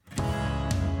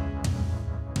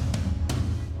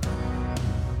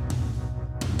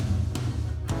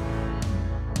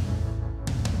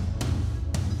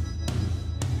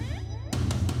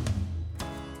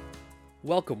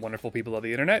Welcome, wonderful people of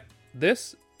the internet.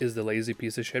 This is the Lazy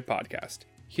Piece of Shit podcast.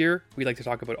 Here, we like to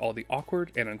talk about all the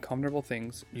awkward and uncomfortable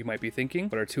things you might be thinking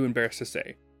but are too embarrassed to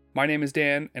say. My name is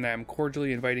Dan, and I am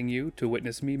cordially inviting you to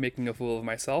witness me making a fool of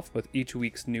myself with each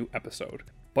week's new episode.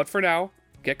 But for now,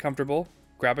 get comfortable,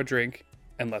 grab a drink,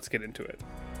 and let's get into it.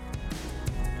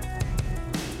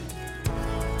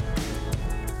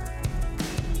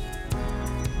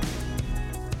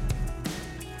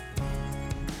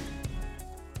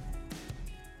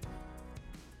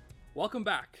 Welcome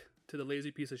back to the Lazy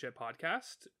Piece of Shit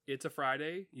podcast. It's a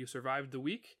Friday. You survived the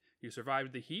week. You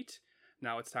survived the heat.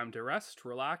 Now it's time to rest,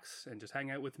 relax, and just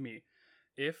hang out with me.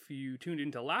 If you tuned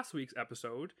into last week's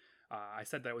episode, I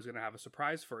said that I was going to have a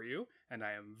surprise for you, and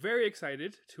I am very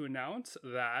excited to announce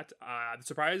that the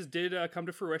surprise did come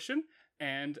to fruition,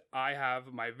 and I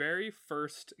have my very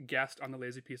first guest on the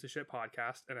Lazy Piece of Shit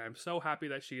podcast, and I'm so happy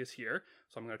that she is here.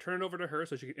 So I'm going to turn it over to her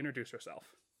so she can introduce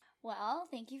herself. Well,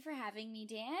 thank you for having me,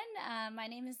 Dan. My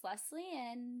name is Leslie,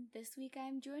 and this week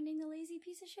I'm joining the Lazy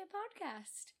Piece of Shit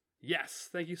podcast. Yes,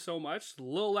 thank you so much.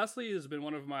 Lil Leslie has been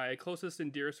one of my closest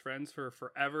and dearest friends for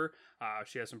forever.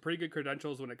 She has some pretty good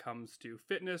credentials when it comes to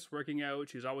fitness, working out.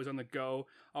 She's always on the go,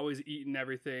 always eating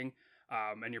everything.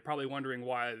 And you're probably wondering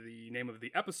why the name of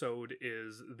the episode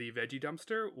is The Veggie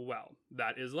Dumpster. Well,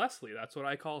 that is Leslie. That's what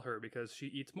I call her because she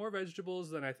eats more vegetables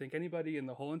than I think anybody in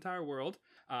the whole entire world.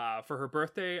 For her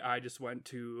birthday, I just went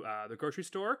to the grocery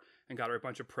store and got her a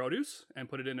bunch of produce and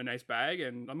put it in a nice bag.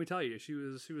 And let me tell you, she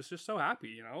was just so happy,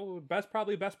 you know?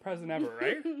 Probably best present ever,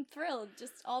 right? Thrilled.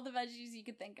 Just all the veggies you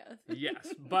could think of.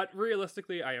 Yes, but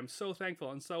realistically, I am so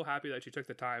thankful and so happy that she took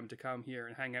the time to come here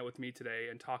and hang out with me today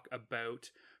and talk about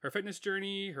her fitness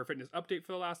journey, her fitness update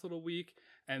for the last little week,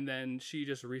 and then she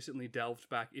just recently delved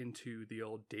back into the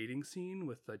old dating scene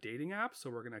with the dating apps. So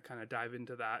we're going to kind of dive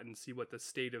into that and see what the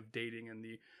state of dating in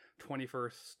the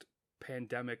 21st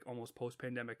pandemic, almost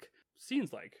post-pandemic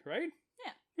scene's like, right?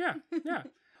 Yeah.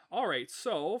 All right,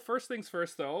 so first things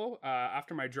first, though,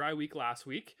 after my dry week last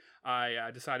week, I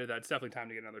decided that it's definitely time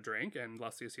to get another drink, and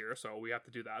Leslie's here, so we have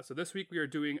to do that. So this week we are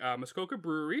doing Muskoka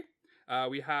Brewery.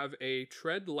 We have a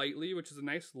Tread Lightly, which is a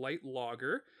nice light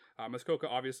lager. Muskoka,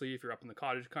 obviously, if you're up in the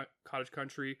cottage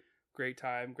country, great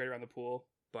time, great around the pool,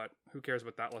 but who cares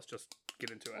about that? Let's just get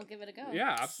into it. We'll give it a go.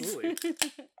 Yeah, absolutely.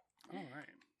 All right.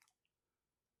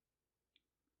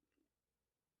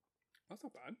 That's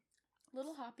not bad.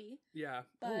 Little hoppy. Yeah.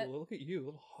 But Oh, look at you, a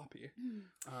little hoppy.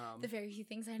 The very few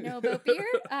things I know about beer.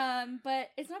 But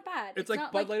it's not bad. It's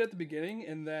like Bud Light at the beginning,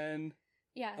 and then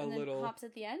and then little hops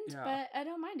at the end. Yeah. But I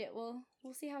don't mind it. We'll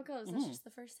see how it goes. That's just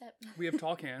the first step. we have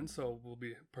tall cans, so we'll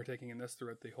be partaking in this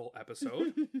throughout the whole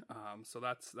episode. So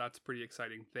that's pretty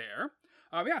exciting there.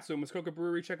 So Muskoka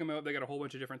Brewery, check them out. They got a whole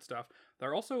bunch of different stuff.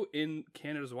 They're also in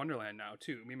Canada's Wonderland now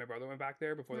too. Me and my brother went back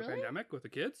there before the pandemic with the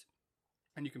kids.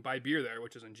 And you can buy beer there,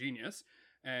 which is ingenious.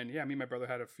 And yeah, me and my brother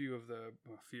had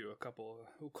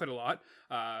quite a lot.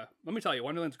 Let me tell you,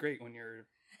 Wonderland's great when you're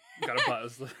got a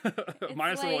buzz.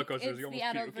 Minus the roller coasters. It's the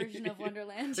adult version of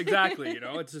Wonderland. Exactly. You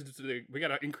know, it's we got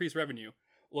to increase revenue.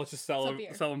 Let's just sell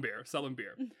them beer.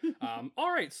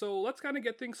 All right, so let's kind of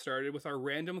get things started with our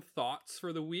random thoughts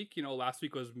for the week. You know, last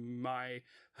week was my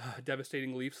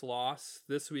devastating Leafs loss.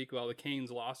 This week, well, the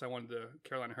Canes lost. I wanted the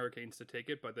Carolina Hurricanes to take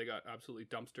it, but they got absolutely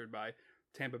dumpstered by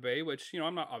Tampa Bay, which, you know,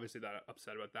 I'm not obviously that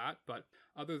upset about that. But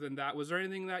other than that, was there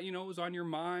anything that, you know, was on your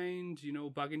mind, you know,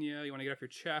 bugging you want to get off your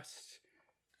chest?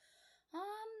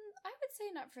 I would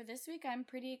say not for this week. I'm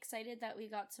pretty excited that we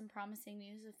got some promising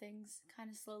news of things kind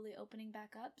of slowly opening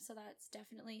back up. So that's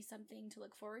definitely something to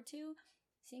look forward to.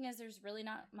 Seeing as there's really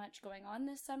not much going on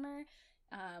this summer,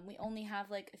 we only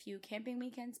have like a few camping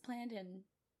weekends planned, and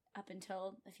up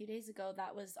until a few days ago,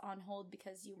 that was on hold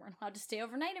because you weren't allowed to stay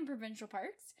overnight in provincial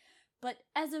parks. But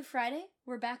as of Friday,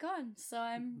 we're back on, so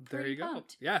I'm pretty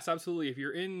pumped. Yes, absolutely. If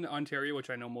you're in Ontario, which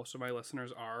I know most of my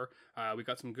listeners are, we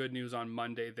got some good news on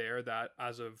Monday there that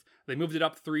they moved it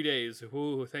up 3 days.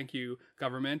 Ooh, thank you,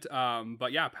 government.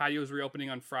 But yeah, patio's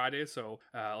reopening on Friday, so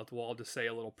we'll all just say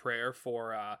a little prayer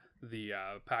for the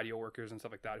patio workers and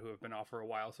stuff like that who have been off for a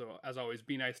while. So as always,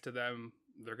 be nice to them.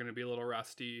 They're going to be a little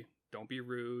rusty. Don't be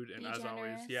rude. And as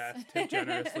always, yes, tip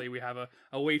generously. We have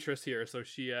a waitress here, so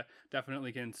she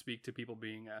definitely can speak to people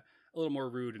being a little more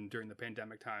rude during the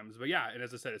pandemic times. But yeah, and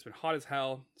as I said, it's been hot as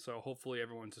hell. So hopefully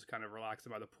everyone's just kind of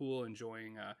relaxing by the pool,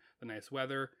 enjoying the nice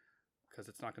weather, because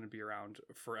it's not going to be around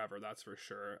forever, that's for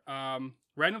sure.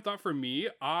 Random thought for me,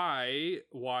 I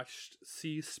watched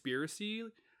Seaspiracy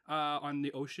on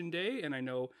the Ocean Day, and I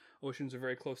know oceans are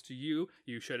very close to you.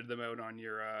 You shouted them out on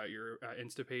your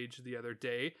Insta page the other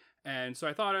day, and so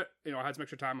I thought, I had some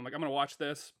extra time. I'm like, I'm gonna watch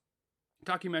this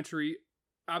documentary.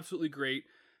 Absolutely great.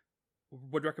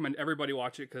 Would recommend everybody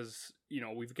watch it because, you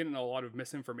know, we've getting a lot of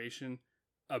misinformation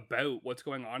about what's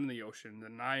going on in the ocean.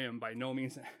 And I am by no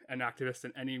means an activist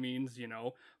in any means, you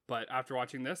know, but after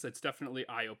watching this, it's definitely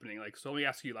eye-opening. Like, so let me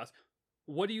ask you, Les,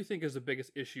 what do you think is the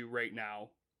biggest issue right now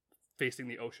facing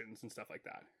the oceans and stuff like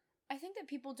that? I think that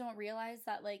people don't realize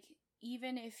that, like,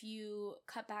 even if you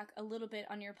cut back a little bit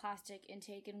on your plastic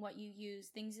intake and what you use,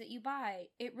 things that you buy,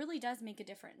 it really does make a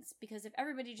difference. Because if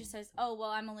everybody just says, oh,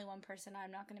 well, I'm only one person,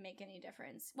 I'm not going to make any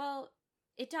difference. Well,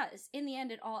 it does. In the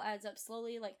end, it all adds up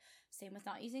slowly. Like, same with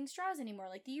not using straws anymore,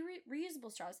 like the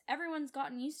reusable straws. Everyone's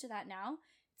gotten used to that now.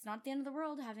 It's not the end of the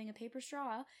world having a paper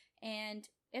straw. And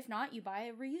if not, you buy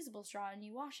a reusable straw and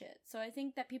you wash it. So I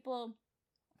think that people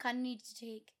kind of need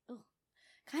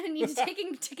to take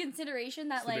into consideration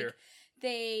that like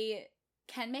they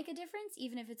can make a difference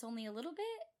even if it's only a little bit.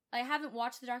 I haven't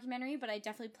watched the documentary, but I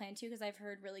definitely plan to because I've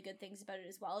heard really good things about it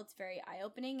as well. It's very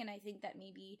eye-opening, and I think that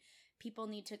maybe people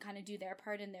need to kind of do their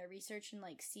part in their research and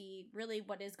like see really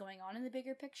what is going on in the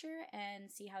bigger picture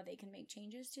and see how they can make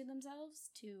changes to themselves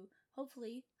to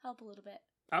hopefully help a little bit.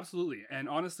 Absolutely. And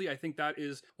honestly, I think that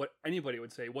is what anybody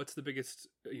would say. What's the biggest,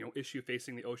 you know, issue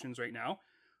facing the oceans right now?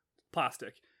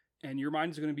 Plastic. And your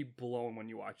mind is going to be blown when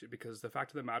you watch it, because the fact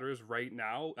of the matter is right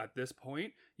now, at this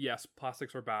point, yes,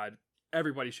 plastics are bad.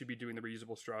 Everybody should be doing the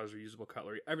reusable straws, reusable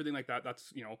cutlery, everything like that.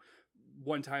 That's, you know,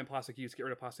 one-time plastic use, get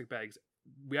rid of plastic bags.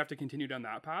 We have to continue down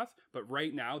that path. But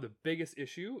right now, the biggest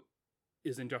issue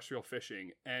is industrial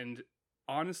fishing. And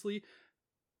honestly,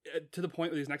 to the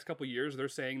point with these next couple of years, they're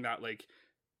saying that, like,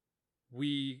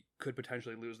 we could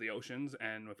potentially lose the oceans.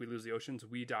 And if we lose the oceans,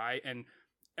 we die. And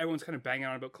everyone's kind of banging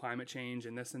on about climate change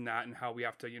and this and that and how we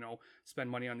have to, you know, spend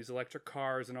money on these electric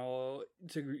cars and all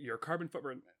to your carbon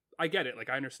footprint. I get it. Like,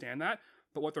 I understand that.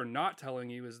 But what they're not telling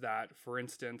you is that, for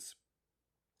instance,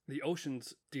 the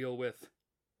oceans deal with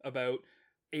about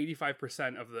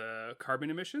 85% of the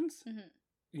carbon emissions. Mm-hmm.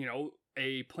 You know,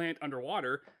 a plant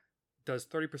underwater does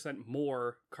 30%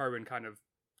 more carbon kind of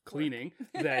cleaning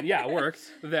than you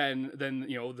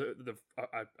know,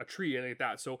 a tree and like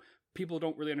that. So people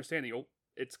don't really understand, you know,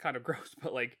 it's kind of gross,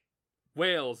 but like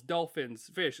whales, dolphins,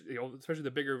 fish, you know, especially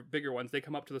the bigger ones, they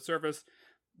come up to the surface,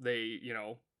 they, you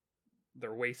know,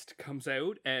 their waste comes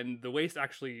out, and the waste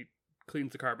actually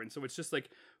cleans the carbon. So it's just like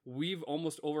we've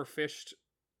almost overfished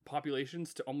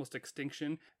populations to almost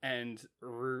extinction. And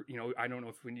you know, I don't know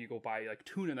if when you go buy like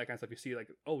tuna and that kind of stuff, you see like,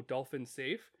 oh, dolphin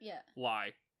safe.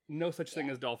 Lie. No such thing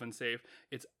as dolphin safe.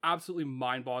 It's absolutely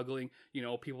mind-boggling. You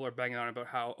know, people are banging on about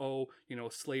how, oh, you know,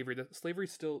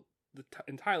 slavery's still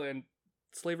in Thailand.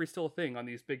 Slavery's still a thing on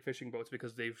these big fishing boats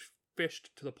because they've fished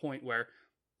to the point where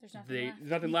there's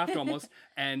nothing left almost,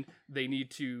 and they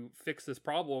need to fix this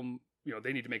problem. You know,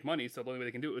 they need to make money, so the only way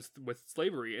they can do it is with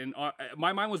slavery. And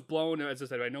my mind was blown. As I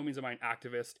said, by no means am I an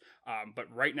activist, but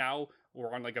right now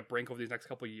we're on like a brink over these next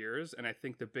couple of years, and I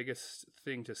think the biggest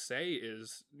thing to say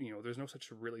is, you know, there's no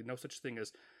such thing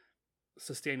as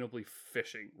sustainably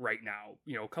fishing right now.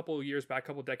 You know, a couple of years back,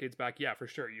 couple of decades back, yeah, for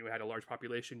sure, you had a large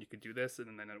population, you could do this,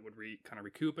 and then it would kind of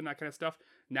recoup and that kind of stuff.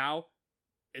 Now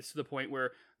it's to the point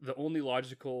where the only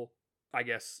logical, I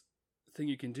guess, thing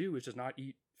you can do is just not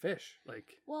eat fish. Like,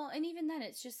 well, and even then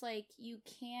it's just like you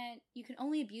can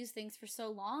only abuse things for so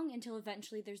long until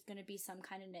eventually there's going to be some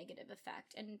kind of negative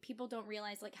effect, and people don't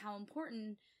realize like how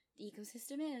important the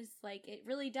ecosystem is. Like, it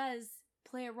really does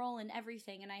play a role in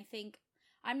everything. And I think,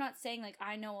 I'm not saying like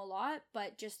I know a lot,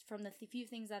 but just from the few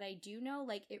things that I do know,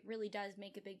 like, it really does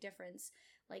make a big difference,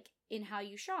 like in how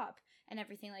you shop and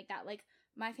everything like that. Like,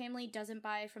 my family doesn't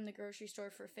buy from the grocery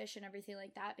store for fish and everything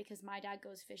like that because my dad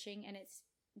goes fishing and it's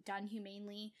done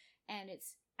humanely and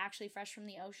it's actually fresh from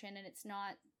the ocean and it's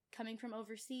not coming from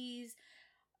overseas.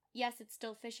 Yes, it's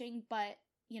still fishing, but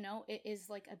you know, it is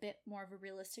like a bit more of a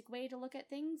realistic way to look at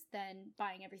things than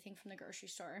buying everything from the grocery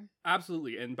store.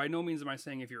 Absolutely. And by no means am I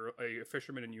saying if you're a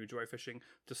fisherman and you enjoy fishing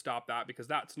to stop that, because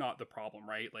that's not the problem,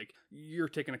 right? Like, you're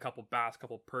taking a couple bass,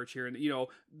 couple perch here, and you know,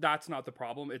 that's not the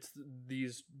problem. It's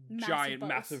these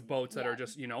massive boats that are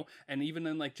just, you know, and even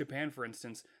in like Japan, for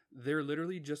instance, they're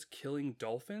literally just killing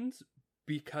dolphins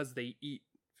because they eat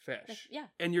fish.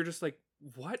 And you're just like,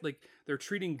 what? Like, they're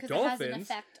treating dolphins. It has an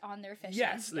effect on their fishing.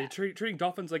 Yes, they're treating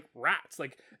dolphins like rats.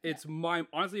 Like, it's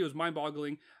honestly, it was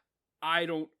mind-boggling. I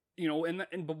don't, you know,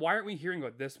 but why aren't we hearing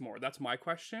about this more? That's my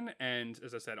question. And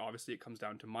as I said, obviously it comes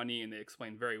down to money, and they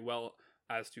explain very well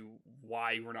as to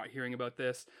why we're not hearing about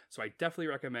this. So I definitely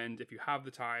recommend, if you have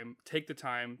the time, take the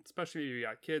time, especially if you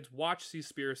got kids, watch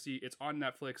Seaspiracy. It's on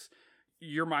Netflix.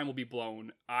 Your mind will be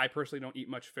blown. I personally don't eat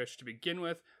much fish to begin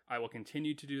with. I will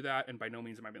continue to do that, and by no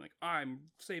means am I being like, I'm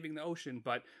saving the ocean,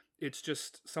 but it's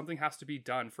just something has to be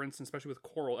done. For instance, especially with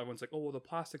coral, everyone's like, oh, well, the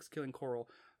plastic's killing coral,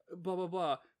 blah, blah,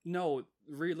 blah. No,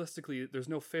 realistically, there's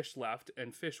no fish left,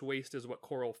 and fish waste is what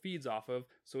coral feeds off of.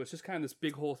 So it's just kind of this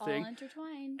big whole thing. All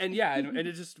intertwined. And yeah, and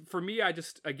it just, for me, I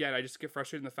just get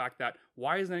frustrated in the fact that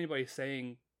why isn't anybody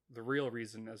saying the real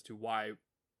reason as to why,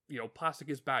 plastic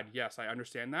is bad? Yes, I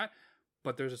understand that.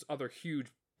 But there's this other huge,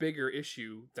 bigger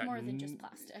issue that more than just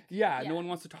plastic. Yeah, no one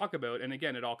wants to talk about. And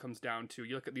again, it all comes down to,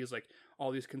 you look at these, like,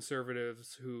 all these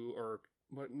conservatives who are,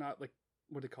 what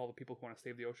do they call the people who want to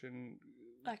save the ocean?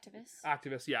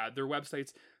 Activists, yeah. Their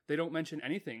websites, they don't mention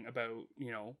anything about,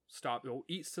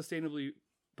 eat sustainably.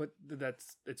 But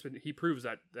he proves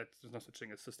that there's no such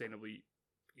thing as sustainably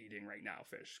eating right now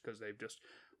fish, because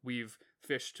we've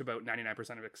fished to about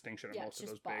 99% of extinction of most of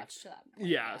those big.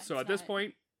 Yeah, so at this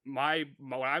point,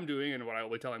 what I'm doing and what I will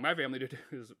be telling my family to do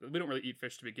is, we don't really eat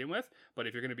fish to begin with, but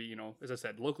if you're going to be, as I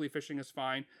said, locally fishing is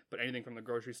fine, but anything from the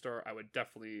grocery store, I would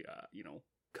definitely,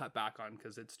 cut back on,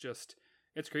 because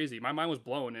it's crazy. My mind was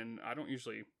blown, and I don't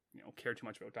usually, care too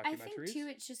much about documentaries. I think too,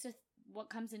 it's just what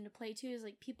comes into play too is,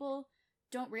 like, people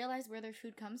don't realize where their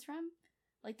food comes from.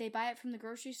 Like, they buy it from the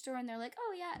grocery store and they're like,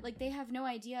 oh yeah, like, they have no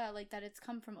idea, like, that it's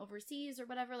come from overseas or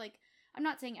whatever. Like, I'm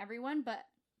not saying everyone, but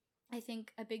I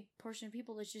think a big portion of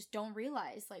people just don't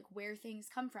realize, like, where things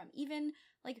come from. Even,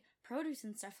 like, produce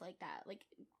and stuff like that. Like,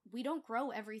 we don't grow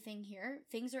everything here.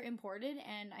 Things are imported,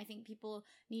 and I think people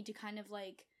need to kind of,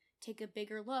 like, take a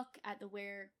bigger look at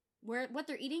what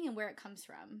they're eating and where it comes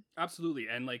from. Absolutely.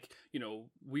 And, like,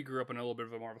 we grew up in a little bit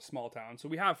of more of a small town, so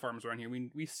we have farms around here.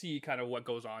 We see kind of what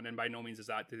goes on, and by no means is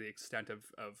that to the extent of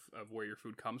where your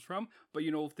food comes from. But,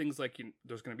 things like,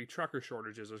 there's going to be trucker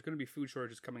shortages, there's going to be food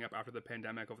shortages coming up after the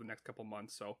pandemic over the next couple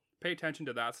months. So pay attention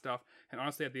to that stuff. And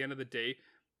honestly, at the end of the day,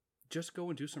 just go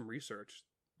and do some research.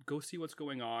 Go see what's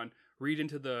going on. Read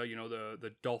into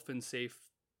the dolphin safe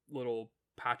little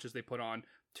patches they put on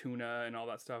tuna and all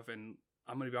that stuff. And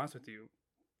I'm going to be honest with you,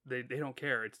 they don't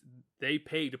care. They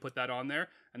pay to put that on there,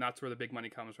 and that's where the big money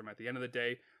comes from. At the end of the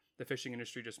day, the fishing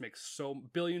industry just makes so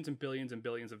billions and billions and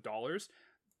billions of dollars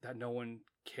that no one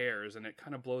cares. And it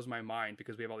kind of blows my mind,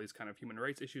 because we have all these kind of human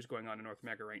rights issues going on in North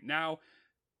America right now,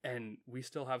 and we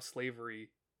still have slavery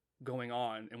going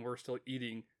on, and we're still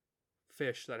eating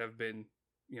fish that have been,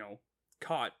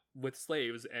 caught with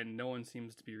slaves, and no one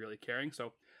seems to be really caring.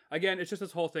 So again, it's just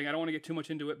this whole thing. I don't want to get too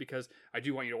much into it, because I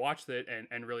do want you to watch it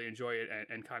and really enjoy it,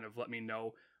 and kind of let me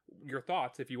know your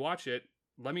thoughts. If you watch it,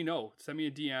 let me know. Send me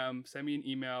a DM, send me an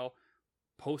email,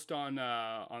 post on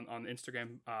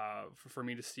Instagram for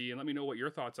me to see, and let me know what your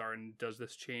thoughts are. And does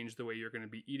this change the way you're going to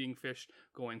be eating fish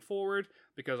going forward?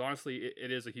 Because honestly,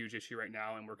 it is a huge issue right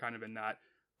now, and we're kind of in that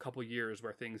couple years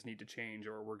where things need to change,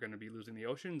 or we're going to be losing the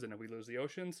oceans. And if we lose the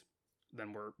oceans,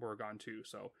 then we're gone too.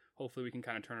 So hopefully we can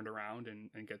kind of turn it around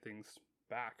and get things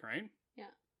back, right? Yeah.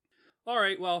 All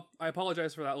right. Well, I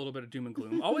apologize for that little bit of doom and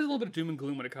gloom. Always a little bit of doom and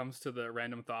gloom when it comes to the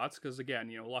random thoughts, because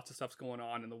again, lots of stuff's going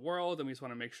on in the world, and we just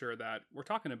want to make sure that we're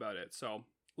talking about it. So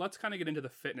let's kind of get into the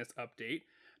fitness update.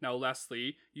 Now,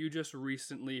 Leslie, you just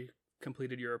recently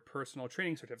completed your personal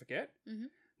training certificate. Mm-hmm.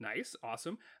 Nice.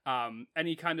 Awesome.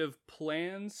 Any kind of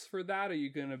plans for that? Are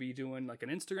you going to be doing like an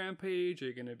Instagram page? Are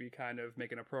you going to be kind of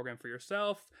making a program for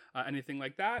yourself? Anything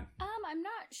like that? I'm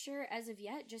not sure as of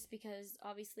yet, just because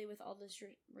obviously with all those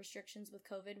restrictions with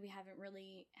COVID, we haven't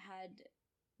really had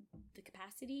the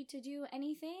capacity to do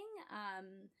anything.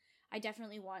 I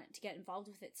definitely want to get involved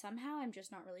with it somehow. I'm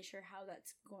just not really sure how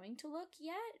that's going to look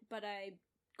yet, but I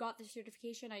got the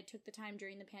certification. I took the time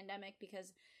during the pandemic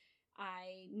because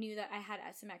I knew that I had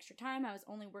some extra time. I was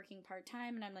only working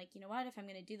part-time, and I'm like, you know what, if I'm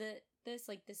going to do this,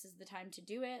 like, this is the time to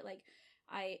do it. Like,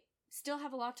 I still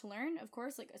have a lot to learn, of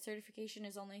course. Like, a certification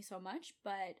is only so much,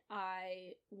 but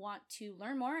I want to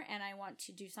learn more, and I want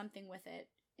to do something with it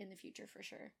in the future for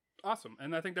sure. Awesome.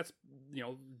 And I think that's,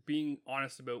 being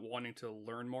honest about wanting to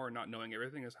learn more and not knowing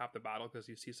everything is half the battle, because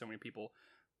you see so many people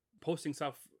posting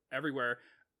stuff everywhere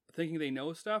thinking they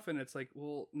know stuff, and it's like,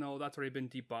 well, no, that's already been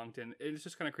debunked, and it's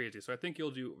just kind of crazy. So I think you'll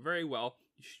do very well.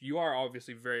 You are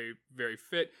obviously very, very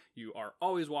fit. You are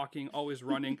always walking, always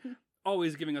running,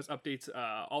 always giving us updates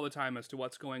all the time as to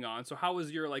what's going on. So how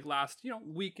was your last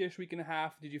week and a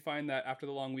half? Did you find that after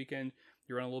the long weekend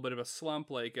you're in a little bit of a slump,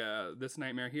 like this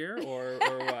nightmare here, or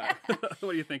what? What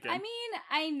are you thinking? I mean,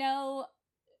 I know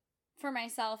for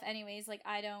myself anyways, like,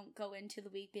 I don't go into the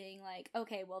week being like,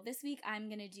 okay, well, this week I'm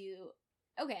gonna do,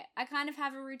 okay, I kind of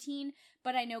have a routine,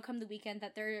 but I know come the weekend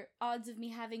that there are odds of me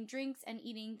having drinks and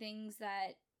eating things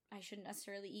that I shouldn't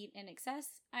necessarily eat in excess.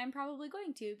 I'm probably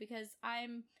going to, because I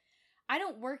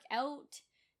don't work out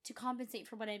to compensate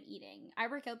for what I'm eating. I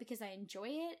work out because I enjoy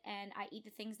it and I eat the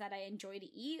things that I enjoy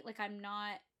to eat. Like, I'm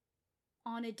not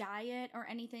on a diet or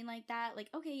anything like that. Like,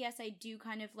 okay, yes, I do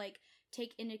kind of like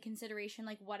take into consideration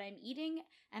like what I'm eating.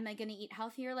 Am I going to eat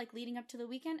healthier like leading up to the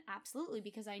weekend? Absolutely,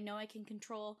 because I know I can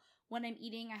control what I'm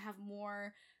eating. I have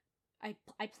more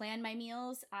I plan my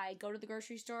meals. I go to the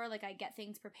grocery store, like I get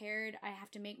things prepared. I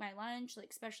have to make my lunch, like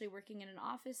especially working in an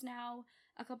office now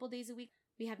a couple days a week.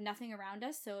 We have nothing around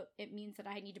us, so it means that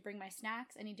I need to bring my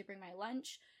snacks, I need to bring my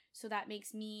lunch. So that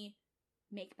makes me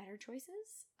make better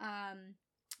choices.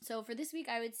 So for this week,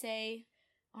 I would say,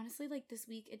 honestly, like this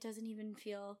week, it doesn't even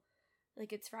feel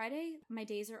like it's Friday. My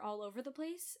days are all over the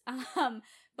place.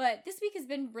 But this week has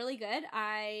been really good.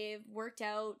 I've worked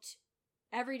out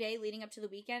every day leading up to the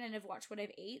weekend and have watched what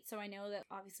I've ate. So I know that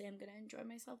obviously I'm going to enjoy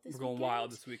myself this weekend. We're going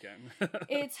wild this weekend.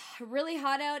 It's really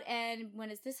hot out. And when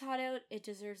it's this hot out, it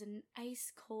deserves an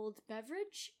ice cold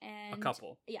beverage. And a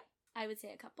couple. Yeah, I would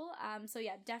say a couple. So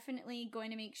yeah, definitely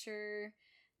going to make sure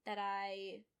that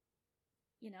I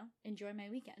enjoy my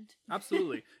weekend.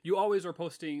 Absolutely. You always are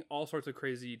posting all sorts of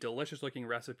crazy, delicious looking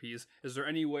recipes. Is there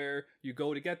anywhere you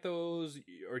go to get those,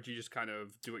 or do you just kind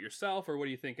of do it yourself, or what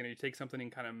do you think? And you take something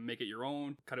and kind of make it your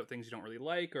own, cut out things you don't really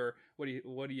like, or what do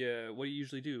you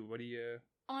usually do?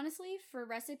 Honestly, for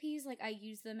recipes, like I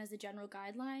use them as a general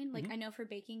guideline. Like I know for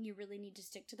baking, you really need to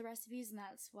stick to the recipes, and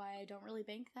that's why I don't really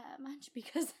bake that much,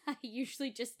 because I usually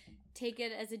just take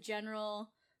it as a general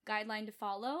guideline to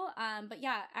follow. But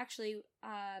yeah, actually,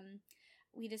 Brandon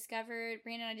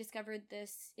and I discovered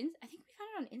this, I think we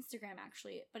found it on Instagram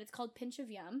actually, but it's called Pinch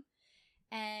of Yum,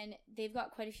 and they've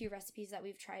got quite a few recipes that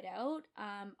we've tried out.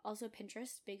 Also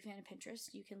Pinterest, big fan of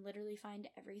Pinterest. You can literally find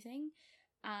everything.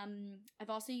 I've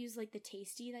also used like the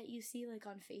Tasty that you see like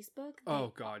on Facebook.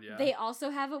 Oh god, yeah. They also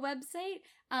have a website.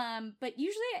 But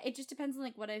usually it just depends on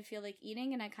like what I feel like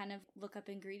eating, and I kind of look up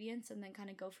ingredients and then kind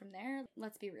of go from there.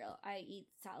 Let's be real. I eat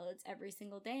salads every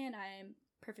single day and I'm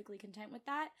perfectly content with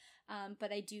that.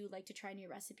 But I do like to try new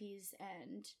recipes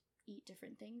and eat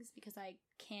different things because I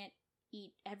can't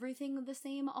eat everything the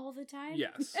same all the time.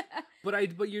 Yes.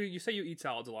 But you say you eat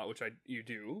salads a lot, which you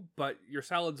do, but your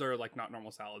salads are like not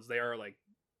normal salads. They are like,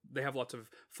 they have lots of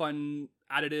fun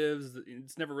additives.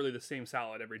 It's never really the same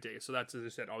salad every day. So that's, as I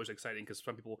said, always exciting, because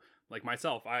some people, like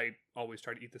myself, I always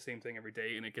try to eat the same thing every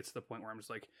day, and it gets to the point where I'm just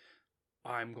like,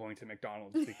 I'm going to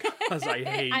McDonald's because I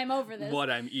hate I'm over this. what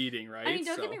I'm eating, right? I mean,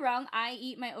 don't get me wrong, I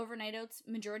eat my overnight oats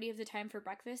majority of the time for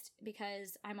breakfast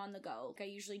because I'm on the go. Like,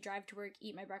 I usually drive to work,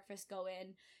 eat my breakfast, go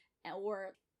in,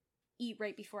 or eat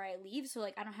right before I leave. So,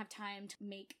 like, I don't have time to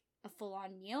make a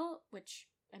full-on meal, which,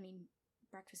 I mean,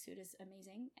 breakfast food is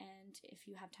amazing, and if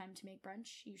you have time to make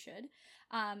brunch, you should.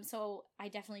 So I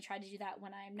definitely try to do that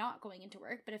when I'm not going into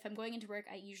work, but if I'm going into work,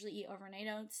 I usually eat overnight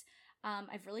oats.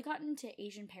 I've really gotten into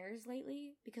Asian pears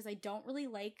lately because I don't really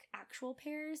like actual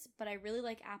pears, but I really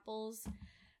like apples,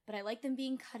 but I like them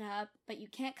being cut up, but you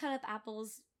can't cut up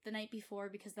apples the night before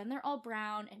because then they're all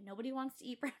brown and nobody wants to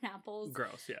eat brown apples.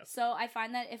 Gross, yes. So I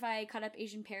find that if I cut up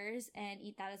Asian pears and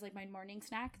eat that as like my morning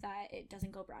snack, that it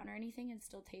doesn't go brown or anything and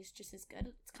still tastes just as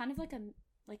good. It's kind of like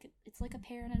it's like a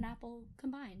pear and an apple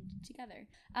combined together.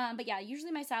 But yeah,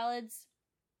 usually my salads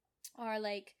are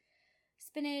like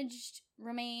spinach,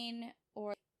 romaine,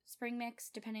 or spring mix,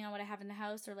 depending on what I have in the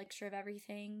house, or like mixture of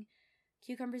everything.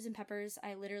 Cucumbers and peppers,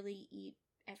 I literally eat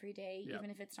every day, even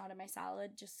if it's not in my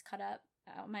salad, just cut up.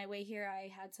 On my way here, I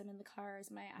had some in the car as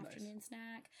my afternoon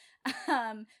snack.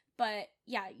 But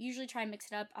yeah, usually try and mix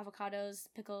it up. Avocados,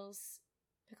 pickles.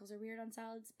 Pickles are weird on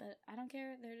salads, but I don't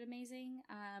care. They're amazing.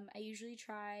 I usually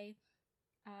try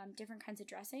different kinds of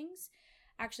dressings.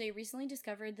 Actually, I recently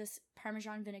discovered this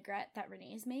Parmesan vinaigrette that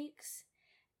Renee's makes.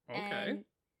 Okay. And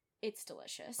it's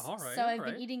delicious. All right. So I've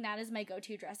been eating that as my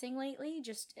go-to dressing lately,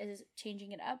 just as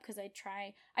changing it up, because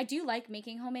I do like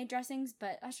making homemade dressings,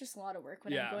 but that's just a lot of work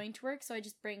when I'm going to work, so I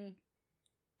just bring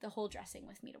the whole dressing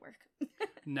with me to work.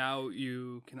 Now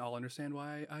you can all understand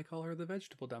why I call her the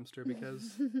vegetable dumpster,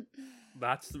 because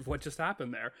that's what just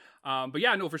happened there. But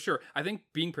yeah, no, for sure. I think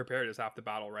being prepared is half the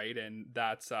battle, right? And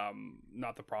that's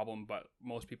not the problem, but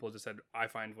most people just said, I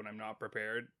find when I'm not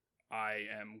prepared, I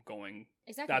am going,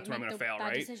 exactly. That's where I'm going to fail,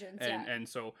 right? And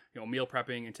so, meal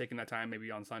prepping and taking that time maybe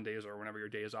on Sundays or whenever your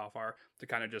days off are to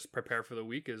kind of just prepare for the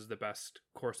week is the best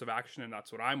course of action. And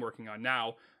that's what I'm working on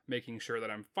now, making sure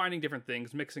that I'm finding different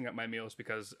things, mixing up my meals,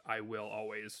 because I will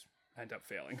always end up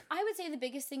failing. I would say the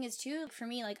biggest thing is too, for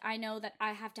me, like I know that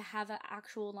I have to have an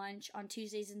actual lunch on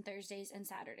Tuesdays and Thursdays and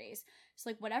Saturdays. So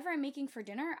like whatever I'm making for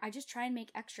dinner, I just try and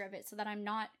make extra of it so that I'm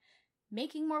not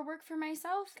making more work for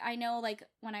myself. I know like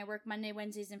when I work Monday,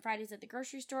 Wednesdays, and Fridays at the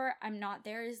grocery store, I'm not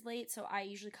there as late, so I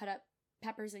usually cut up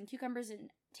peppers and cucumbers and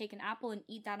take an apple and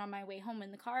eat that on my way home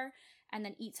in the car, and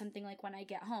then eat something like when I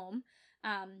get home.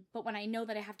 But when I know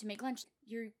that I have to make lunch,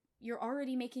 you're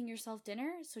already making yourself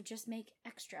dinner, so just make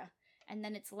extra. And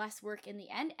then it's less work in the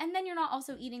end. And then you're not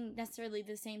also eating necessarily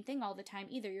the same thing all the time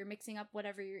either. You're mixing up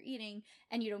whatever you're eating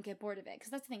and you don't get bored of it.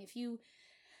 Because that's the thing. If you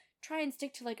try and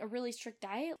stick to like a really strict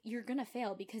diet, you're going to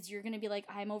fail because you're going to be like,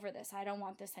 I'm over this. I don't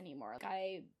want this anymore.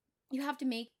 You have to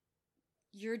make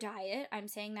your diet. I'm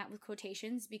saying that with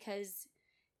quotations because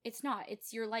it's not.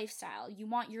 It's your lifestyle. You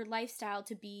want your lifestyle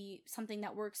to be something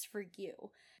that works for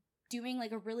you. Doing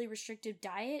like a really restrictive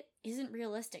diet isn't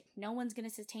realistic. No one's going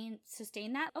to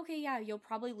sustain that. Okay, yeah, you'll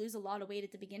probably lose a lot of weight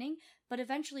at the beginning, but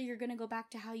eventually you're going to go back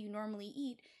to how you normally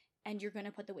eat and you're going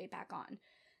to put the weight back on.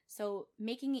 So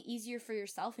making it easier for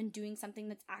yourself and doing something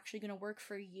that's actually going to work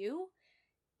for you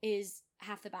is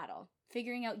half the battle.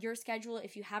 Figuring out your schedule,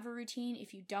 if you have a routine,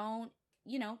 if you don't,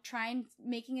 try and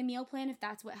making a meal plan if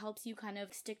that's what helps you kind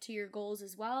of stick to your goals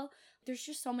as well. There's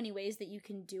just so many ways that you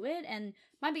can do it. And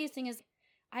my biggest thing is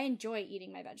I enjoy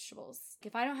eating my vegetables.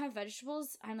 If I don't have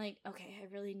vegetables, I'm like, okay, I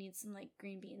really need some like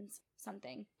green beans,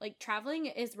 something. Like traveling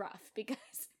is rough because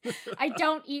I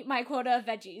don't eat my quota of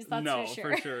veggies, that's no, for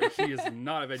sure. For sure. She is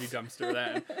not a veggie dumpster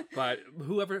then. But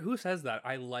who says that?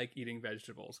 I like eating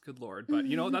vegetables. Good Lord. But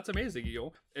that's amazing.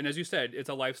 And as you said, it's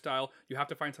a lifestyle. You have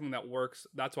to find something that works.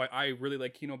 That's why I really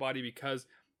like Kino Body because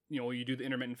you do the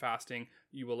intermittent fasting,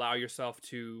 you allow yourself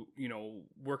to,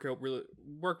 work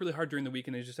really hard during the week.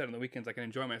 And as you said, on the weekends, I can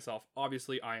enjoy myself.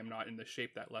 Obviously, I am not in the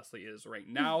shape that Leslie is right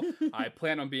now. I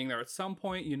plan on being there at some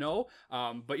point,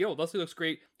 but Leslie looks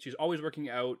great. She's always working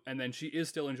out. And then she is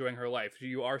still enjoying her life.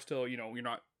 You are still, you're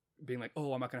not being like,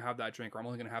 oh, I'm not going to have that drink, or I'm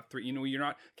only going to have 3. You're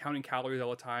not counting calories all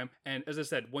the time. And as I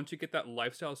said, once you get that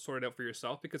lifestyle sorted out for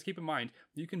yourself, because keep in mind,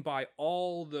 you can buy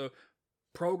all the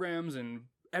programs and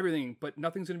everything, but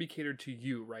nothing's going to be catered to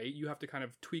you, right? You have to kind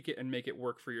of tweak it and make it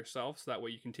work for yourself so that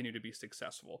way you continue to be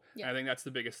successful. Yeah. And I think that's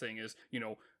the biggest thing is,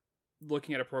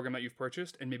 looking at a program that you've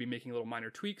purchased and maybe making little minor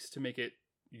tweaks to make it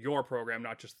your program,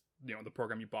 not just the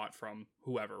program you bought from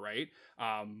whoever, right?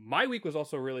 My week was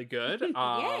also really good.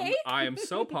 I am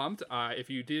so pumped. If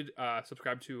you did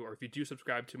subscribe to, or if you do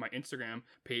subscribe to my Instagram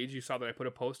page, you saw that I put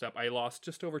a post up. I lost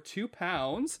just over 2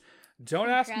 pounds.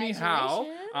 Don't ask me how.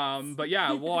 But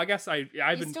yeah, well, I guess I've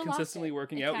been consistently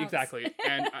working out. Exactly.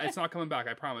 And it's not coming back,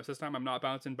 I promise. This time I'm not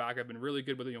bouncing back. I've been really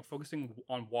good with, focusing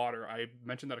on water. I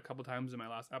mentioned that a couple times in my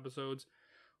last episodes.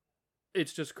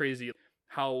 It's just crazy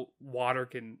how water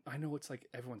can, I know it's like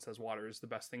everyone says water is the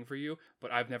best thing for you,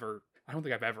 but I don't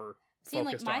think I've ever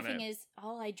focused on it. My thing is,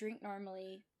 all I drink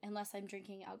normally, unless I'm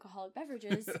drinking alcoholic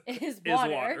beverages, is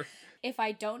water. If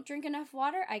I don't drink enough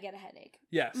water, I get a headache.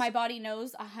 Yes. My body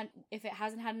knows if it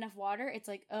hasn't had enough water, it's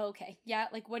like, oh, okay. Yeah,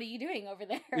 like, what are you doing over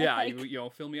there? Yeah,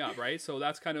 like, fill me up, right? So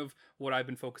that's kind of what I've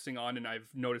been focusing on, and I've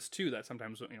noticed, too, that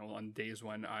sometimes, on days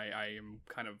when I am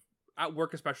kind of at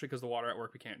work, especially because the water at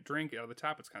work we can't drink out of the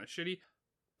tap, it's kind of shitty.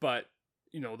 But,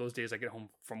 those days I get home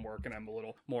from work and I'm a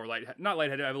little more not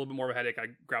lightheaded, I have a little bit more of a headache. I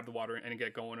grab the water and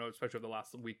get going, especially over the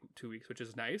last week, 2 weeks, which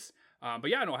is nice.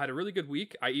 But yeah, I had a really good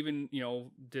week. I even,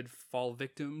 did fall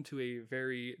victim to a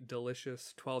very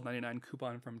delicious $12.99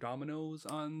 coupon from Domino's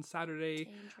on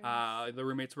Saturday. The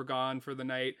roommates were gone for the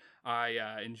night.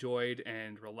 I enjoyed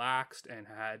and relaxed and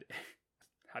had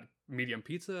medium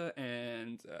pizza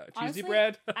and cheesy Honestly,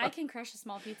 bread. I can crush a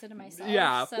small pizza to myself.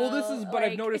 Yeah, so, well, but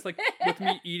I've noticed with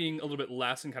me eating a little bit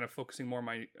less and kind of focusing more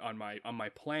on my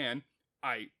plan.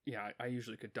 I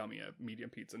usually could dummy a medium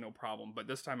pizza, no problem. But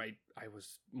this time I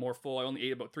was more full. I only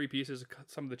ate about 3 pieces,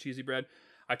 some of the cheesy bread.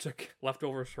 I took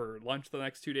leftovers for lunch the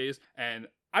next 2 days, and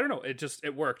I don't know,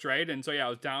 it worked, right? And so yeah, I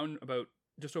was down about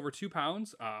just over 2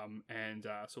 pounds,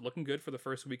 so looking good for the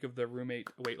first week of the roommate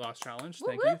weight loss challenge.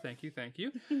 Thank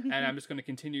you. And I'm just going to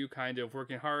continue kind of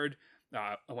working hard.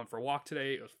 I went for a walk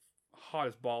today. It was hot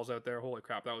as balls out there. Holy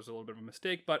crap, that was a little bit of a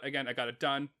mistake, but again, I got it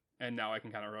done, and now I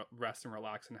can kind of rest and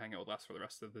relax and hang out with Les for the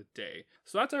rest of the day.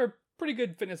 So that's our pretty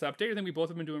good fitness update. I think we both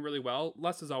have been doing really well.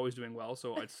 Les is always doing well,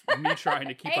 so it's me trying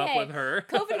to keep up with her.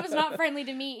 COVID was not friendly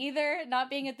to me either. Not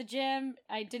being at the gym,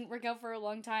 I didn't work out for a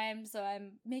long time, so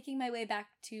I'm making my way back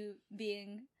to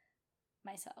being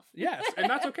myself. Yes, and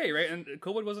that's okay, right? And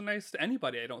COVID wasn't nice to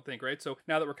anybody, I don't think, right? So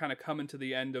now that we're kind of coming to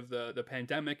the end of the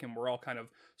pandemic and we're all kind of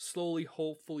slowly,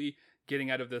 hopefully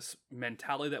getting out of this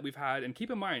mentality that we've had, and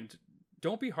keep in mind,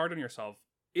 don't be hard on yourself.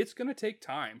 It's going to take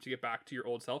time to get back to your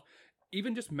old self.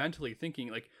 Even just mentally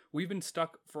thinking, like, we've been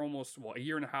stuck for almost, a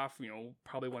year and a half,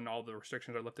 probably when all the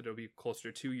restrictions are lifted, it'll be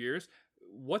closer to 2 years.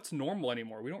 What's normal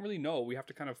anymore? We don't really know. We have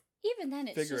to kind of even then,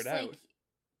 it's figure just it out. Like,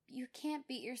 you can't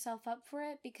beat yourself up for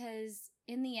it because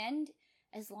in the end,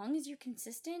 as long as you're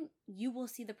consistent, you will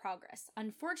see the progress.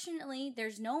 Unfortunately,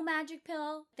 there's no magic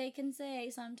pill, they can say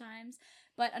sometimes,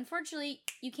 but unfortunately,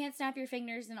 you can't snap your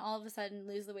fingers and all of a sudden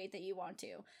lose the weight that you want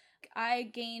to. I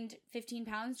gained 15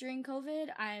 pounds during COVID.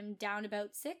 I'm down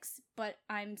about 6, but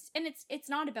it's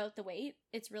not about the weight.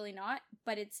 It's really not,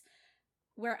 but it's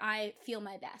where I feel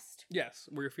my best. Yes,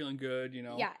 where you're feeling good, you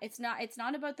know. Yeah, it's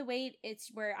not about the weight.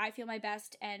 It's where I feel my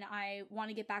best, and I want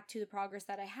to get back to the progress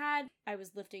that I had. I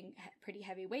was lifting pretty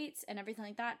heavy weights and everything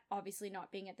like that. Obviously,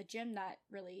 not being at the gym, that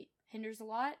really hinders a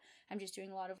lot. I'm just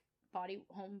doing a lot of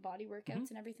home body workouts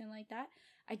and everything like that.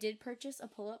 I did purchase a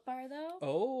pull-up bar though.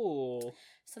 Oh.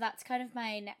 So that's kind of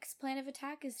my next plan of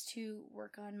attack, is to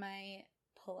work on my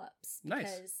pull-ups.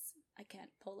 Nice. Because I can't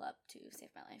pull up to save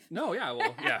my life. No, yeah,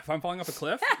 well, yeah, if I'm falling off a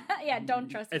cliff, yeah, don't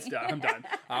trust me. It's done. I'm done.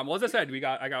 Well, as I said,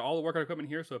 I got all the workout equipment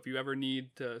here, so if you ever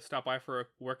need to stop by for a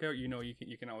workout,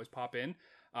 you can always pop in.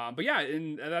 But yeah,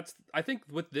 and I think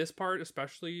with this part,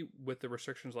 especially with the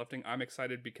restrictions lifting, I'm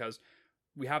excited because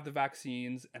we have the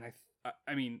vaccines, and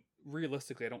I mean,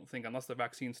 realistically, I don't think, unless the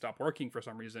vaccines stop working for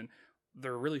some reason,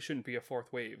 there really shouldn't be a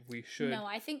fourth wave. We should. No,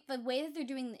 I think the way that they're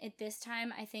doing it this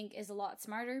time, I think, is a lot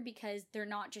smarter, because they're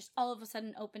not just all of a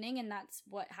sudden opening, and that's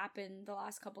what happened the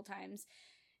last couple times.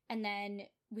 And then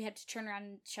we had to turn around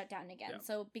and shut down again. Yeah.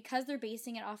 So because they're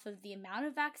basing it off of the amount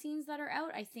of vaccines that are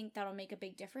out, I think that'll make a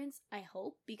big difference. I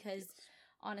hope, because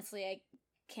honestly, I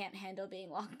can't handle being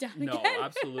locked down again. No,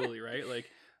 absolutely, right? Like,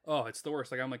 oh, it's the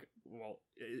worst. Like, I'm like, well,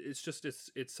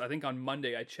 it's I think on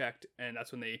Monday I checked, and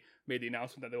that's when they made the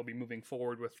announcement that they'll be moving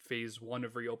forward with phase 1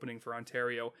 of reopening for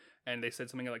Ontario, and they said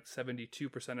something like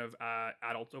 72% of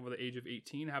adults over the age of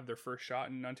 18 have their first shot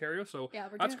in Ontario. So yeah,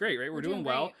 that's great, right? We're doing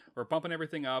well. Great. We're bumping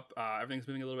everything up. Everything's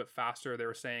moving a little bit faster. They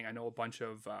were saying, I know a bunch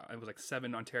of it was like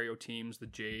 7 Ontario teams: the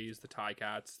Jays, the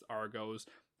Ticats, Argos.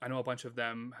 I know a bunch of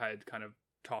them had kind of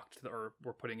talked or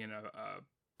were putting in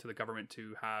to the government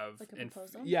to have like a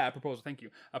proposal? A proposal. Thank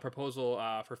you. A proposal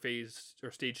for phase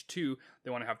or stage 2. They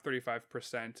want to have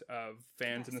 35% of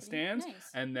fans in the stands, nice.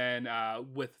 And then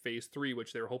with phase 3,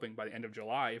 which they were hoping by the end of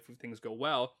July, if things go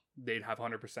well, they'd have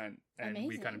 100%, and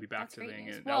we kind of be back to the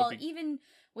thing. Well, even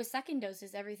with second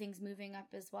doses, everything's moving up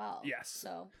as well. Yes.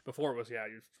 So before it was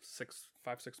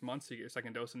 5-6 months to get your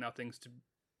second dose, and now things to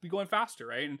be going faster,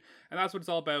 right? And that's what it's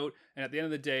all about. And at the end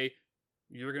of the day,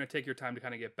 you're going to take your time to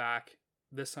kind of get back.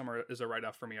 This summer is a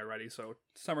write-off for me already. So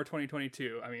summer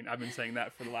 2022. I mean, I've been saying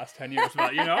that for the last 10 years,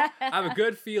 but I have a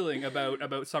good feeling about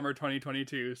summer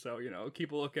 2022. So,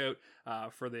 keep a lookout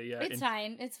for the... It's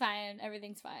fine. It's fine.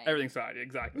 Everything's fine. Everything's fine.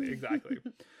 Exactly.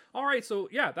 All right. So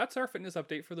yeah, that's our fitness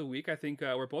update for the week. I think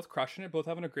we're both crushing it, both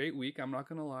having a great week. I'm not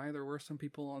going to lie. There were some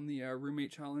people on the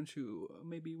roommate challenge who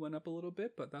maybe went up a little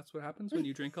bit, but that's what happens when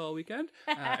you drink all weekend.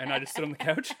 And I just sit on the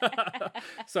couch.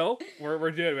 So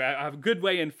we're doing, I have a good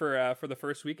way in for the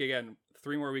first week. Again,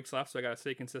 3 more weeks left, so I got to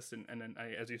stay consistent. And then,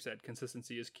 as you said,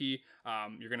 consistency is key.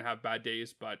 You're going to have bad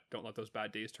days, but don't let those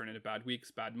bad days turn into bad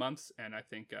weeks, bad months. And I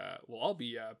think we'll all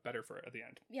be better for it at the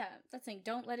end. Yeah, that's the thing.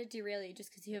 Don't let it derail you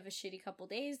just because you have a shitty couple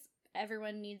days.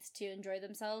 Everyone needs to enjoy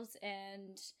themselves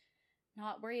and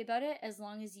not worry about it. As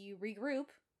long as you regroup,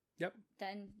 yep,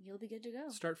 then you'll be good to go.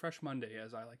 Start fresh Monday,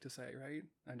 as I like to say, right?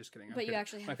 I'm just kidding. But you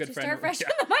actually have to start fresh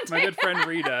on Monday. My good friend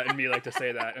Rita and me like to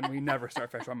say that, and we never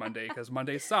start fresh on Monday because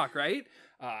Mondays suck, right?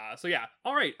 So yeah.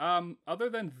 All right. Other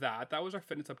than that was our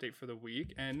fitness update for the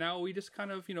week, and now we just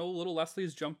kind of, little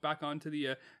Leslie's jumped back onto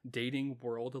the dating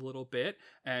world a little bit,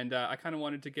 and I kind of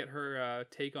wanted to get her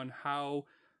take on how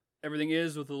everything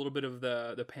is with a little bit of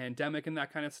the pandemic and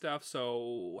that kind of stuff.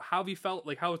 So how have you felt?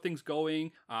 Like, how are things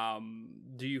going?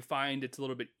 Do you find it's a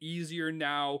little bit easier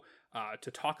now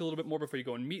to talk a little bit more before you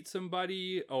go and meet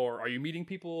somebody? Or are you meeting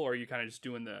people? Or are you kind of just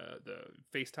doing the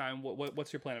FaceTime?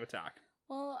 What's your plan of attack?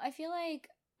 Well, I feel like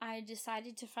I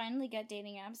decided to finally get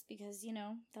dating apps because,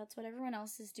 that's what everyone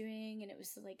else is doing. And it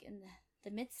was like in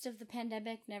the midst of the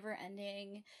pandemic, never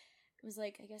ending. It was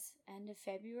like, I guess, end of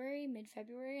February,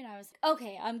 mid-February, and I was like,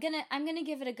 okay, I'm gonna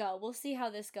give it a go. We'll see how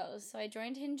this goes. So I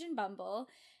joined Hinge and Bumble,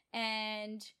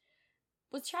 and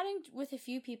was chatting with a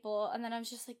few people, and then I was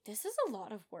just like, this is a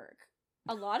lot of work.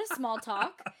 A lot of small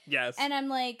talk. Yes. And I'm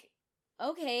like,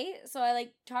 okay. So I,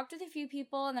 talked with a few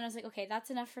people, and then I was like, okay, that's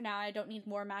enough for now. I don't need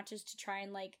more matches to try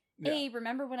and,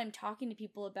 remember what I'm talking to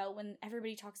people about when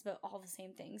everybody talks about all the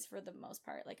same things for the most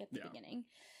part, at the beginning.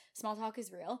 Small talk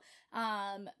is real.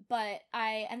 But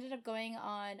I ended up going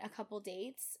on a couple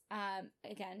dates.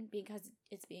 Again, because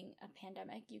it's being a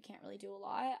pandemic, you can't really do a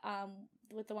lot.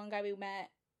 With the one guy we met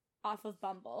off of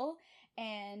Bumble,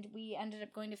 and we ended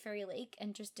up going to Fairy Lake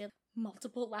and just did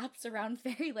multiple laps around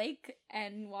Fairy Lake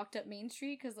and walked up Main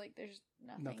Street because like there's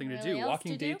nothing to really do. else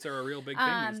Walking to dates do. are a real big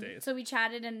thing these days. So we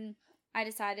chatted and I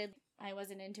decided I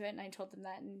wasn't into it, and I told him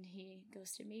that, and he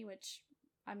ghosted me, which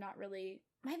I'm not really.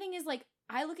 My thing is like,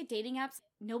 I look at dating apps,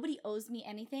 nobody owes me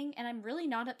anything, and I'm really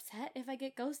not upset if I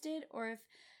get ghosted or if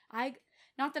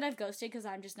not that I've ghosted, because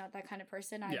I'm just not that kind of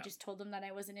person. I just told him that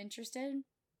I wasn't interested.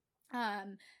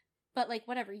 But like,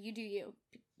 whatever, you do you.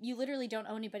 You literally don't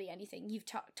owe anybody anything. You've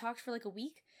talked for like a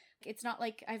week. It's not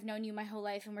like I've known you my whole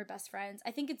life and we're best friends.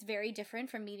 I think it's very different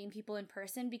from meeting people in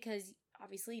person, because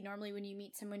obviously normally when you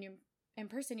meet someone you're in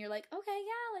person, you're like, okay,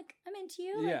 yeah, like I'm into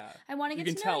you. Like, I want to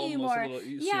get to know you more.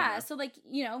 Yeah. So like,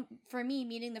 you know, for me,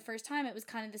 meeting the first time, it was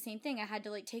kind of the same thing. I had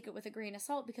to like take it with a grain of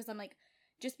salt, because I'm like,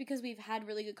 just because we've had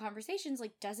really good conversations,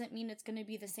 like doesn't mean it's going to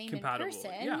be the same compatible. In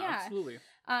person. Yeah, absolutely.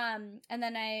 And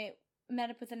then I met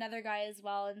up with another guy as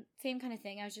well, and same kind of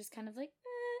thing. I was just kind of like,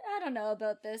 I don't know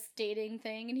about this dating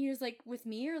thing, and he was like, with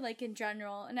me or like in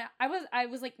general, and I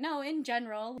was like, no, in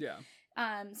general. Yeah.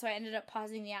 So I ended up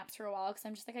pausing the apps for a while because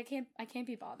I'm just like, I can't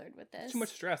be bothered with this. Too much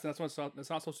stress, and that's what it's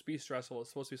not supposed to be stressful. It's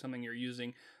supposed to be something you're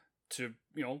using to,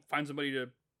 you know, find somebody to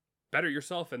better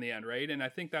yourself in the end, right? And I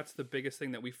think that's the biggest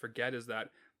thing that we forget, is that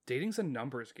dating's a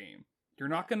numbers game. You're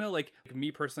not gonna like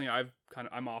me personally.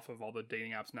 I'm off of all the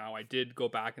dating apps now. I did go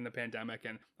back in the pandemic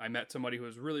and I met somebody who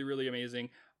was really, really amazing.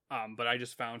 But I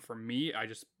just found for me, I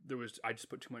just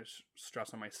put too much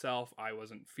stress on myself. I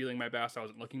wasn't feeling my best. I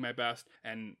wasn't looking my best.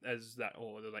 And as that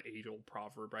age old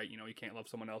proverb, right? You know, you can't love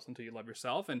someone else until you love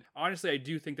yourself. And honestly, I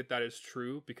do think that is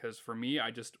true, because for me,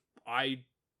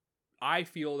 I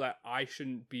feel that I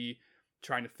shouldn't be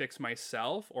trying to fix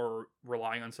myself or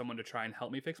relying on someone to try and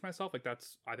help me fix myself. Like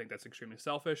I think that's extremely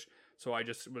selfish. So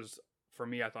for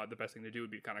me, I thought the best thing to do would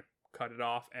be kind of cut it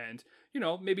off and, you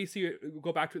know, maybe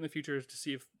go back to it in the future to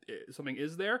see if something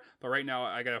is there. But right now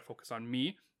I got to focus on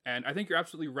me. And I think you're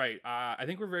absolutely right. I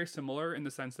think we're very similar in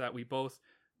the sense that we both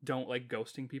don't like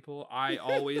ghosting people. I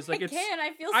always like it's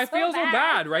I feel so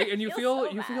bad, right? And you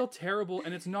feel terrible,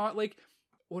 and it's not like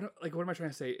what am I trying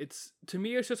to say? It's, to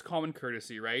me, it's just common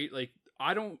courtesy, right? Like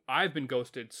I've been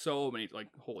ghosted so many, like,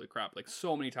 holy crap, like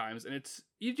so many times, and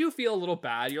you do feel a little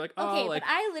bad. You're like, oh, okay, like, but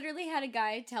I literally had a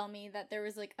guy tell me that there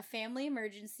was like a family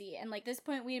emergency, and like this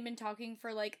point we had been talking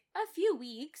for like a few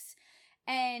weeks,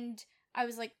 and I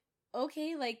was like,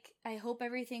 okay, like I hope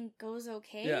everything goes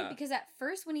okay, because at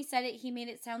first when he said it, he made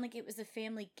it sound like it was a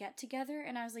family get together,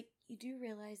 and I was like, you do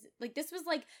realize it? Like this was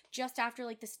like just after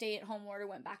like the stay-at-home order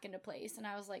went back into place, and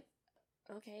I was like,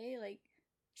 okay, like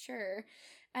sure.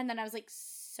 And then I was like,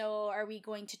 so are we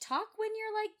going to talk when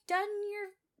you're like done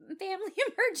your family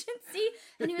emergency?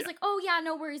 And he was like, oh yeah,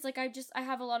 no worries, like I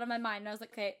have a lot on my mind. And I was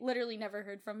like, okay, literally never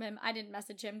heard from him. I didn't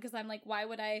message him because I'm like, why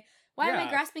am I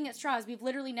grasping at straws? We've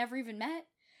literally never even met,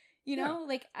 you know?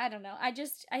 Like, I don't know,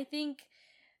 I think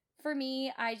for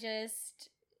me,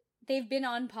 they've been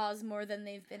on pause more than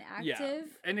they've been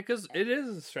active. And because it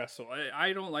is stressful,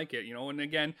 I don't like it, you know. And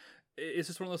again, it's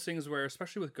just one of those things where,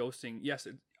 especially with ghosting, yes,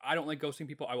 I don't like ghosting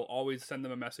people. I will always send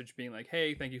them a message being like,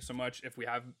 hey, thank you so much. If we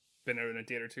have been out on a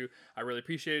date or two, I really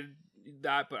appreciated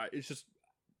that, but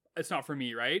it's not for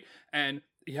me, right? And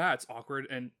yeah, it's awkward,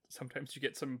 and sometimes you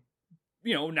get some,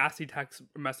 you know, nasty text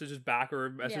messages back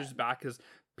or messages back because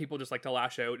people just like to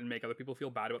lash out and make other people feel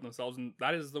bad about themselves, and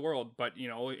that is the world. But, you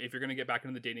know, if you're going to get back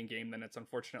into the dating game, then it's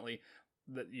unfortunately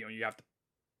that, you know, you have to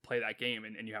play that game,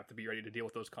 and you have to be ready to deal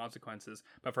with those consequences.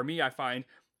 But for me, I find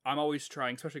I'm always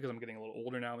trying, especially because I'm getting a little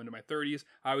older now, into my 30s,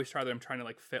 I always try that I'm trying to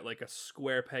like fit like a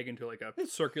square peg into like a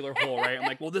circular hole, right? I'm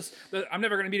like, well, I'm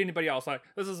never going to meet anybody else. Like,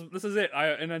 this is it.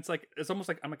 And it's like, it's almost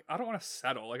like, I'm like, I don't want to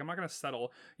settle. Like, I'm not going to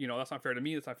settle. You know, that's not fair to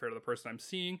me. That's not fair to the person I'm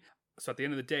seeing. So at the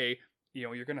end of the day, you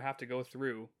know, you're going to have to go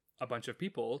through a bunch of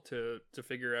people to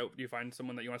figure out, do you find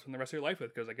someone that you want to spend the rest of your life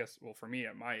with? Because I guess, well, for me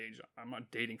at my age, I'm not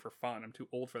dating for fun. I'm too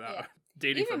old for that.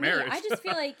 Dating even for marriage. I just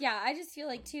feel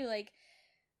like too, like,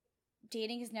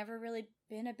 dating has never really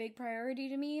been a big priority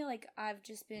to me. Like, I've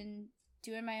just been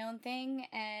doing my own thing,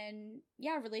 and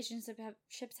yeah,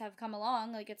 relationships have come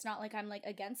along. Like, it's not like I'm like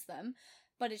against them,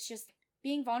 but it's just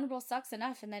being vulnerable sucks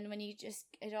enough. And then when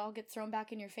it all gets thrown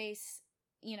back in your face,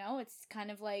 you know, it's kind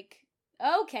of like,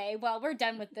 okay, well, we're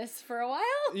done with this for a while.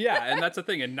 Yeah, and that's the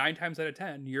thing. And 9 times out of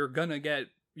 10, you're gonna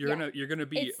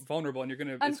be vulnerable, and it's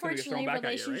gonna get thrown back at you, right? Unfortunately,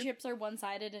 relationships are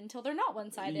one-sided until they're not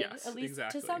one-sided. Yes, at least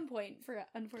exactly. to some point.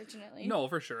 Unfortunately, no,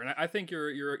 for sure. And I think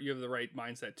you have the right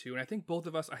mindset too. And I think both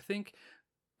of us,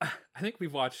 I think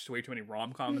we've watched way too many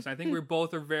rom-coms. And I think we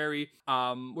both are very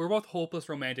we're both hopeless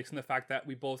romantics in the fact that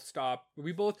we both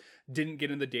didn't get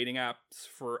into dating apps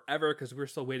forever because we're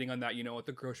still waiting on that, at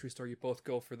the grocery store you both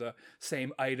go for the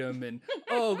same item and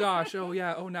oh gosh, oh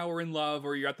yeah, oh now we're in love,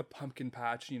 or you're at the pumpkin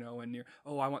patch, and you're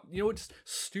I want just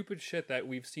stupid shit that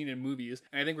we've seen in movies.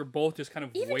 And I think we're both just kind of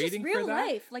even waiting just real for that.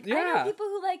 life. Like I know people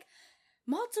who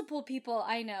multiple people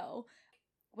I know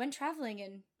went traveling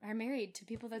and are married to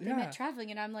people that they met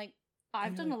traveling, and I'm like,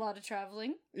 I've done a lot of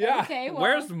traveling. Yeah. Okay. Well.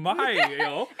 Where's my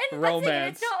and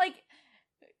romance? It's not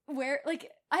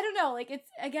I don't know.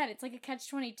 It's like a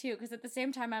catch-22 because at the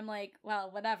same time I'm like, well,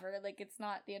 whatever. Like it's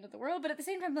not the end of the world, but at the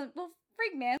same time, I'm like, well,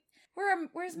 frig man,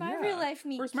 where's my real life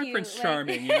meet? Where's my cute? Prince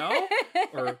Charming?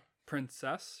 Or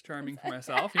Princess Charming for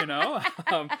myself,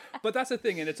 But that's the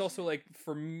thing, and it's also like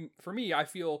for me, I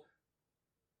feel.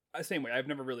 Same way. I've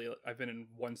been in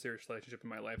one serious relationship in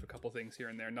my life, a couple things here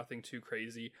and there, nothing too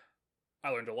crazy. I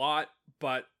learned a lot,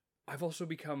 but I've also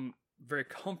become very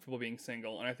comfortable being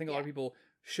single, and I think a lot of people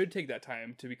should take that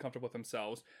time to be comfortable with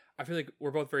themselves. I feel like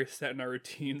we're both very set in our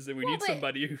routines, and we need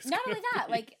somebody who's not only that,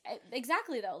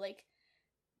 exactly though,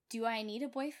 do I need a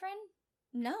boyfriend?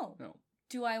 No.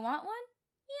 Do I want one?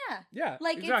 Yeah.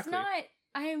 Exactly. It's not,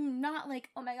 I'm not like,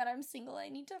 oh my god, I'm single, I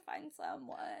need to find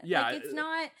someone. Yeah. It's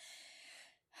not,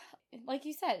 like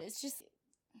you said, it's just,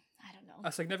 I don't know.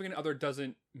 A significant other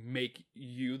doesn't make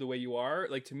you the way you are.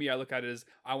 Like, to me, I look at it as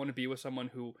I want to be with someone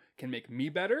who can make me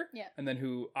better, and then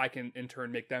who I can in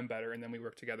turn make them better, and then we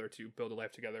work together to build a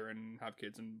life together and have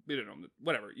kids and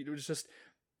whatever. It's just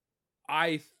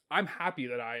I'm happy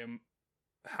that I am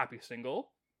happy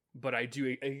single, but I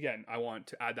want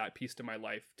to add that piece to my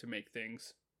life to make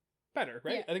things better,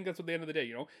 right? I think that's at the end of the day,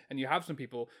 and you have some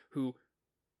people who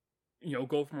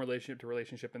go from relationship to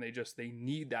relationship and they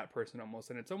need that person almost,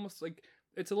 and it's almost like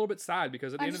it's a little bit sad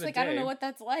because at the end of the day, I don't know what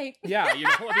that's like. Yeah, at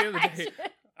the end of the day,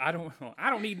 I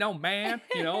don't need no man,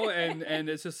 and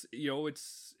it's just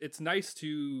it's nice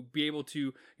to be able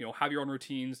to have your own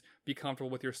routines, be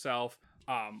comfortable with yourself.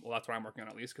 Well, that's what I'm working on,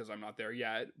 at least, because I'm not there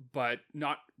yet, but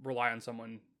not rely on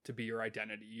someone to be your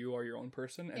identity. You are your own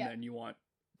person, and then you want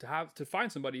to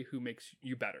find somebody who makes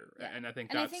you better. And I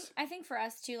think I think for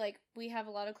us too, we have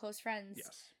a lot of close friends.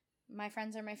 Yes. My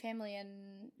friends are my family,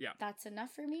 and that's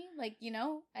enough for me.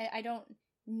 I don't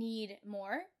need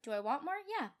more. Do I want more?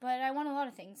 Yeah, but I want a lot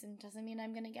of things, and it doesn't mean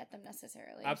I'm going to get them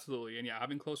necessarily. Absolutely. And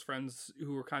having close friends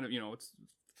who are kind of, it's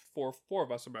four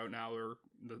of us about now are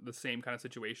the same kind of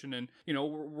situation, and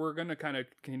we're going to kind of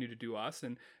continue to do us.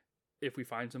 And if we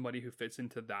find somebody who fits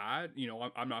into that,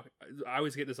 I'm not, I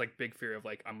always get this big fear of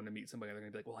I'm going to meet somebody and they're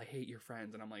going to be like, well, I hate your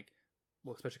friends. And I'm like,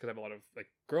 well, especially because I have a lot of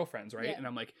girlfriends, right? Yeah. And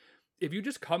I'm like, if you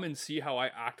just come and see how I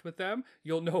act with them,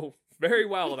 you'll know very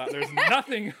well that there's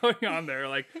nothing going on there.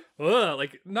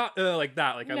 Not like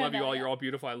that. I love you all. You're all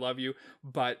beautiful. I love you.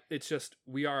 But it's just,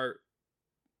 we are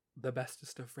the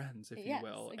bestest of friends, if you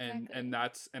will.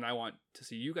 Exactly. And I want to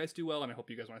see you guys do well, and I hope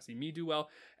you guys want to see me do well.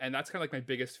 And that's kind of my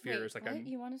biggest fear. Is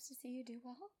you want us to see you do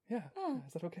well? Yeah. Oh.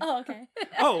 Is that okay? Oh, okay.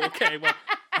 Oh, okay. Well,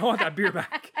 I want that beer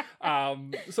back.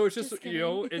 So it's just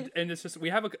and it's just, we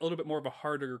have a little bit more of a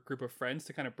harder group of friends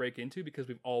to kind of break into because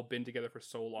we've all been together for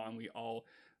so long. We all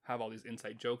have all these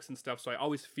inside jokes and stuff. So I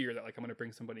always fear that I'm going to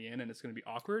bring somebody in and it's going to be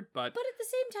awkward. But at the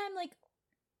same time,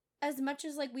 as much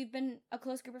as we've been a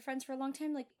close group of friends for a long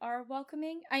time, are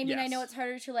welcoming. I mean, I know it's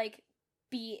harder to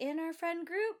be in our friend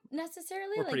group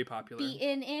necessarily. We're pretty popular. Be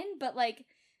in, but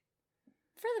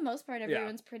for the most part,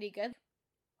 everyone's pretty good.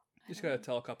 You just gotta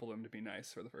tell a couple of them to be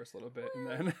nice for the first little bit, and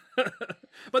then,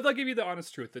 but they'll give you the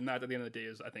honest truth, and that at the end of the day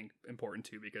is, I think, important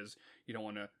too, because you don't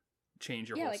want to change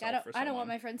your whole self. I don't want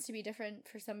my friends to be different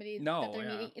for somebody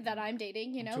that I'm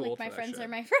dating. My friends are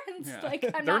my friends.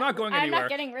 Yeah. They're not going anywhere. I'm not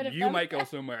getting rid of them. You might go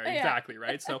somewhere. Exactly,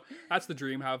 right? So that's the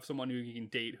dream. Have someone who you can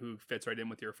date who fits right in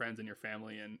with your friends and your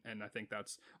family, and I think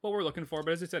that's what we're looking for.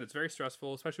 But as I said, it's very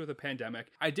stressful, especially with a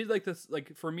pandemic. I did like this,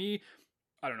 for me,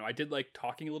 I don't know, I did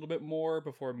talking a little bit more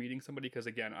before meeting somebody, because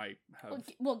again, I have...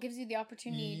 Well, it gives you the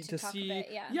opportunity to talk see, a bit,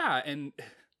 Yeah, and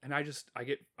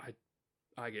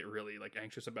I get really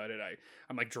anxious about it.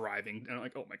 I'm driving and I'm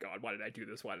like, oh my god, why did I do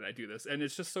this? And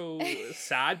it's just so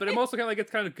sad, but I'm also kind of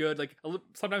it's kind of good.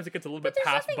 Sometimes it gets a little bit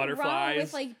past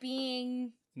butterflies. Wrong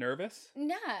with nervous.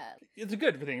 Yeah, it's a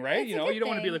good thing, right? You don't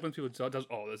want to be when people does.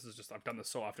 Oh, this is just, I've done this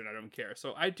so often, I don't care.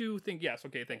 So I do think, yes,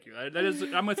 okay, thank you. That is,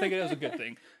 I'm gonna take it as a good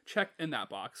thing. Check in that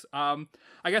box. I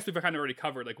guess we've kind of already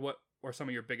covered what are some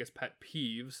of your biggest pet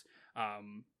peeves.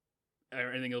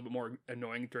 anything a little bit more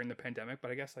annoying during the pandemic,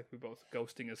 but I guess like we both,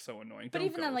 ghosting is so annoying. But Don't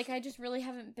even then, like, ghost. I just really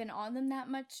haven't been on them that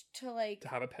much to like To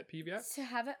have a pet peeve yet? to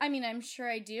have it. I mean, I'm sure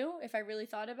I do if I really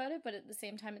thought about it, but at the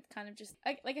same time, it's kind of just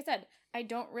like I said,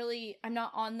 I'm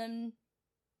not on them.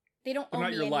 They don't They're owe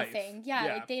not me your life. anything. Yeah,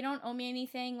 Yeah. like they don't owe me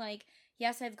anything. Like,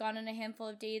 yes, I've gone on a handful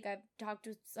of dates. I've talked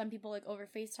to some people like over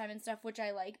FaceTime and stuff, which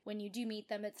I like. When you do meet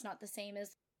them, it's not the same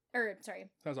as, or sorry,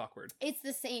 Sounds awkward. it's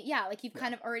the same. Yeah, like you've Yeah.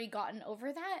 kind of already gotten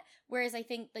over that. Whereas I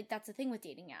think like that's the thing with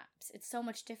dating apps. It's so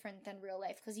much different than real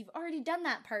life because you've already done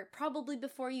that part probably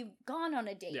before you've gone on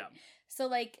a date. Yeah. So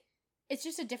like it's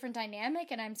just a different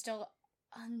dynamic, and I'm still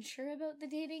unsure about the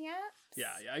dating apps.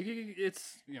 Yeah,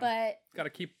 it's But gotta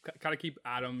keep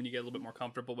at them, and you get a little bit more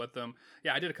comfortable with them.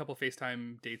 Yeah, I did a couple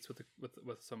FaceTime dates with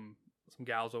some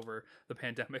gals over the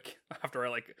pandemic after I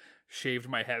like shaved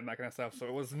my head and that kind of stuff. So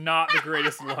it was not the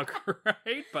greatest look,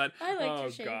 right? But I liked oh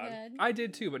your shaved god, head. I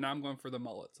did too. But now I'm going for the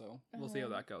mullet, so we'll see how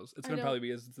that goes. It's I gonna don't- probably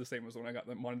be the same as when I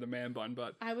wanted the man bun,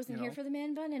 but I wasn't you here know. for the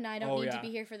man bun, and I don't Oh, need yeah. to be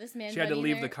here for this man she bun had to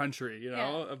leave either. the country, you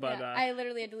know. Yeah, But yeah. I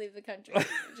literally had to leave the country.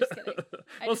 Just kidding.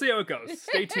 We'll see how it goes.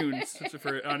 Stay tuned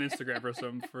on Instagram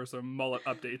for some mullet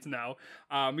updates now.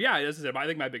 Yeah, as I said, I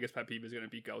think my biggest pet peeve is going to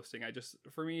be ghosting.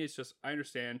 For me, it's just, I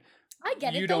understand. I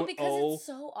get You it though don't because owe- it's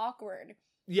so awkward.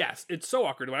 Yes, it's so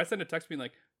awkward. When I send a text being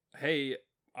like, hey,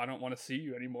 I don't want to see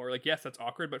you anymore. Like, yes, that's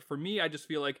awkward. But for me, I just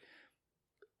feel like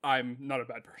I'm not a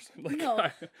bad person. Like, No,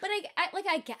 but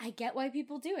I get why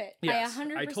people do it. Yes, I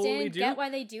 100% I totally do. get why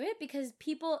they do it because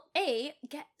people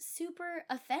get super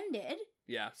offended,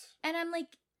 yes. and I'm like,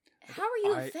 how are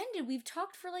you I- offended? We've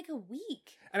talked for like a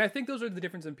week. And I think those are the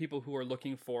difference in people who are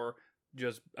looking for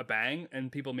just a bang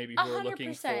and people maybe who are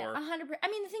looking 100%. for 100%. I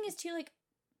mean, the thing is too, like,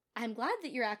 I'm glad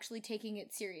that you're actually taking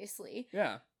it seriously.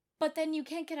 yeah. But then you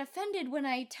can't get offended when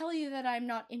I tell you that I'm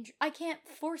not I can't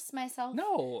force myself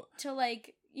No. to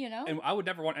like, you know. And I would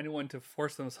never want anyone to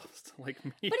force themselves to like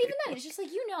me. But even then, it's just like,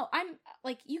 I'm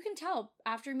like, you can tell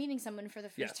after meeting someone for the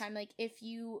first Yes. time, like if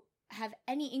you have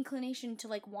any inclination to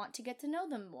like want to get to know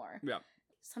them more. Yeah.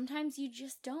 Sometimes you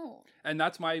just don't. And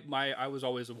that's my I was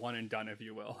always a one and done, if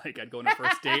you will. Like I'd go on a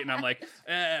first date and I'm like,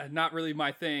 not really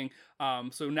my thing.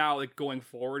 So now like going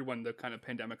forward when the kind of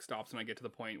pandemic stops and I get to the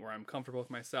point where I'm comfortable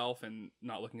with myself and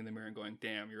not looking in the mirror and going,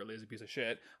 damn, you're a lazy piece of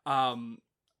shit.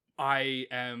 I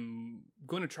am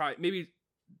going to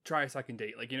try a second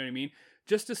date. Like, you know what I mean?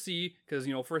 Just to see, because,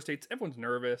 first dates, everyone's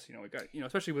nervous, we got,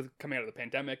 especially with coming out of the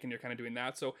pandemic and you're kind of doing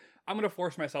that. So I'm going to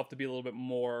force myself to be a little bit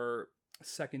more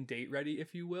second date ready,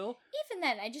 if you will. Even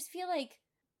then, I just feel like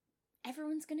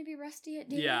everyone's going to be rusty at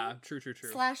dating. Yeah, true.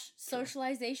 /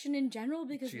 socialization in general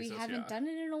because Jesus, we haven't yeah. done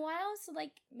it in a while. So,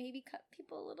 like, maybe cut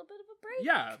people a little bit of a break.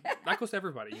 Yeah, that goes to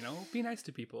everybody, Be nice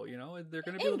to people, They're going to be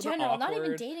a In little general, bit awkward. not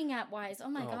even dating app wise. Oh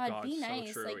my Oh god, be so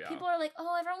nice. true, like yeah. people are like,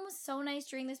 oh, everyone was so nice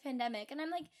during this pandemic, and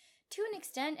I'm like, to an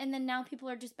extent, and then now people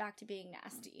are just back to being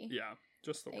nasty. Yeah,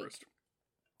 just the Like- worst.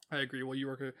 I agree. Well,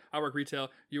 I work retail,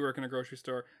 you work in a grocery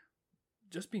store.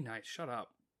 Just be nice. Shut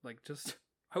up. Like, just,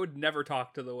 I would never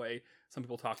talk to the way some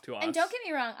people talk to us. And don't get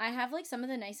me wrong, I have like some of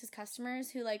the nicest customers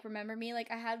who like remember me.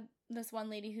 Like I had this one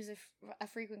lady who's a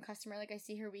frequent customer. Like I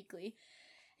see her weekly,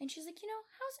 and she's like,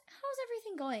 how's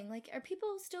everything going? Like, are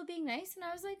people still being nice? And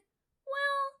I was like,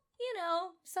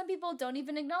 well, some people don't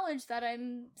even acknowledge that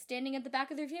I'm standing at the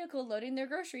back of their vehicle loading their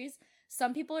groceries.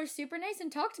 Some people are super nice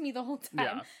and talk to me the whole time.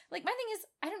 Yeah. Like, my thing is,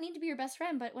 I don't need to be your best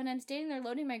friend, but when I'm standing there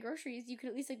loading my groceries, you could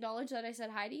at least acknowledge that I said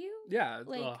hi to you. Yeah.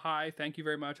 Like- Hi. Thank you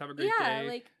very much. Have a great Yeah, day.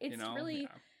 like, it's really yeah.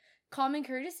 common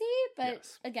coururity, but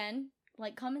Yes. again,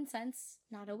 like common sense,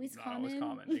 not always Not common.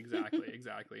 always common.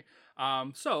 Exactly.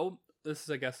 So this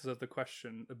is, I guess, is the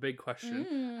question, a big question.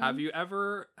 Mm. Have you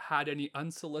ever had any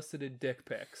unsolicited dick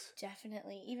pics?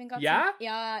 Definitely. Even got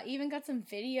Yeah? even got some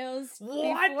videos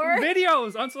What? before.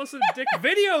 Videos! Unsolicited dick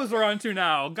videos we're onto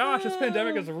now. Gosh, this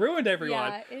pandemic has ruined everyone.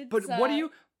 Yeah, it's, But what do you,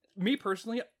 me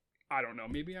personally, I don't know.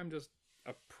 Maybe I'm just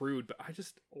a prude, but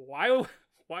why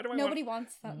do I nobody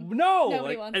wants them. No!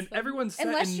 Nobody wants and them. everyone's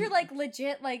Unless you're like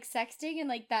legit like sexting and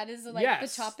like that is like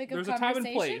yes, the topic of there's conversation. a time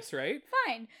and place, right?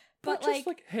 Fine. But But just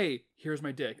like hey, here's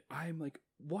my dick. I'm like,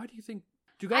 why do you think,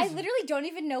 do you I guys, literally don't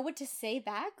even know what to say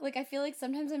back. Like I feel like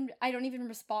sometimes I don't even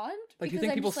respond. like, you because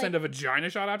think I'm people just send like, a vagina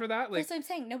shot after that? Like, that's what I'm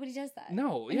saying. Nobody does that.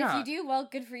 no, And yeah. if you do, well,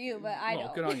 good for you. But I well,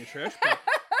 don't. good on you, Trish. But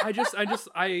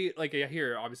I like, I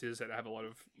hear, obviously, as I said, I have a lot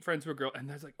of friends who are girl, and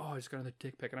they're like, oh, I just got another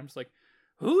dick pic. And I'm just like,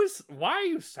 why are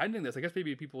you sending this? I guess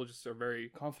maybe people just are very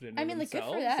confident in I mean, like, good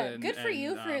for themselves that. and- Good for and,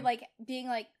 you for, like, being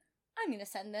like, I'm gonna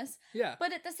send this. yeah.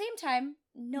 But at the same time,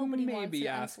 nobody wants maybe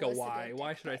an ask a unsolicited why. dick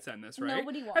Why should I pic. send this, right?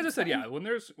 Nobody wants As I said, them. yeah, when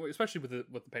there's, especially with the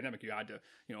pandemic, you had to,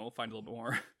 find a little bit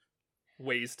more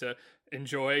ways to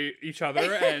enjoy each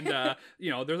other, and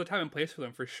you know, there's a time and place for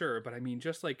them for sure. But I mean,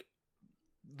 just like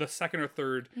the second or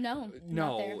third, No,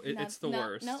 it's the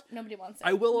worst. No, nobody wants it.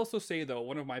 I will also say though,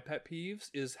 one of my pet peeves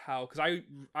is how, because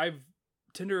I've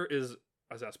Tinder is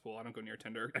a cesspool. I don't go near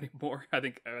Tinder anymore. I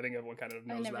think everyone kind of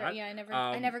knows that. Yeah, I never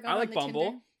got I on like the Bumble.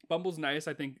 Tinder. Bumble's nice.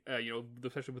 I think you know,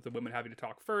 especially with the women having to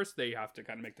talk first, they have to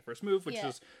kind of make the first move, which Yeah.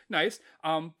 is nice.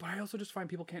 But I also just find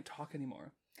people can't talk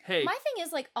anymore. Hey, My thing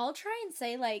is, like, I'll try and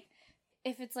say, like,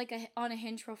 if it's like on a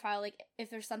Hinge profile, like if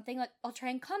there's something, like I'll try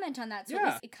and comment on that, so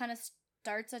Yeah. it kind of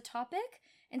starts a topic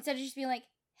instead of just being like,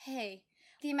 hey.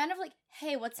 The amount of like,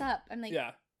 hey, what's up? I'm like,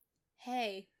 yeah,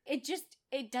 hey.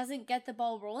 It doesn't get the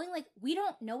ball rolling. Like, we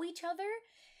don't know each other.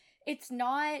 It's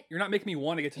not. you're not making me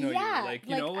want to get to know you, like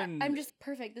you know, and I'm just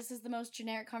perfect. This is the most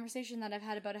generic conversation that I've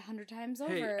had about 100 times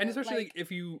over. hey, and especially like,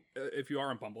 if you are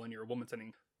on Bumble and you're a woman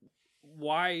sending,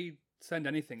 why send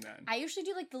anything then? I usually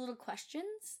do like the little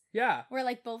questions Yeah. where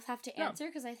like both have to Yeah. answer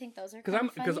because I think those are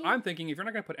Because funny. I'm thinking, if you're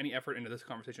not going to put any effort into this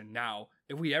conversation now,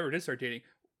 if we ever did start dating,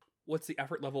 what's the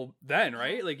effort level then,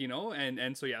 right? Like, you know,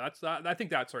 and so yeah,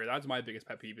 that's my biggest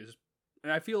pet peeve is,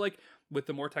 and I feel like with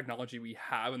the more technology we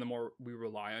have and the more we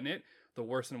rely on it, the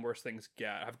worse and worse things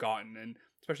have gotten, and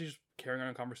especially just carrying on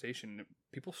a conversation,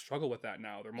 people struggle with that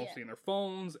now. They're mostly in their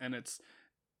phones, and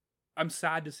I'm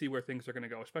sad to see where things are going to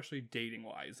go, especially dating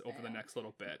wise over the next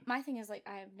little bit. My thing is, like,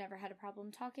 I've never had a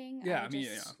problem talking. Yeah, I mean,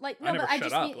 just, yeah. Like, I no, never but I shut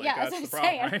just up. mean, Like, yeah, that's as the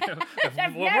I'm problem, saying.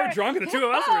 right? We're drunk and the two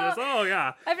of us are just, oh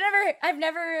yeah. I've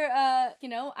never, you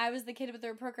know, I was the kid with the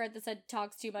report card that said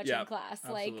talks too much in class.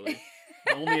 Absolutely. Like,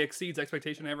 The only exceeds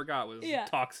expectation I ever got was Yeah.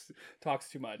 talks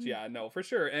too much. Yeah, no, for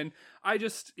sure. And I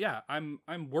just, I'm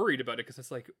worried about it because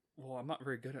it's like, well, I'm not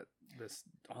very good at this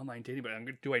online dating,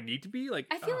 but do I need to be? Like,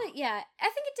 I feel like, yeah, I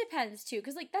think it depends too.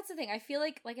 Because, like, that's the thing. I feel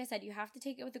like I said, you have to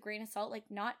take it with a grain of salt. Like,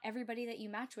 not everybody that you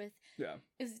match with yeah,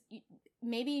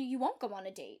 maybe you won't go on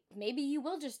a date. Maybe you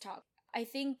will just talk. I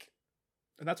think.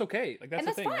 and that's okay. Like, that's And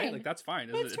the that's thing, right? fine. Like, that's fine.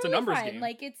 It's It's totally a numbers fine. game.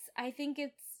 Like, I think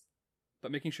it's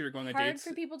But making sure you're going on hard dates.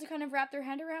 for people to kind of wrap their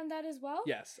head around that as well.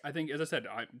 Yes, I think, as I said,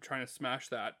 I'm trying to smash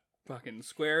that fucking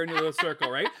square into the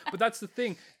circle, right? But that's the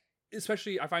thing.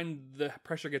 Especially, I find the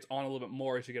pressure gets on a little bit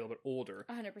more as you get a little bit older.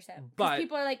 100%. But- But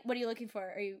people are like, "What are you looking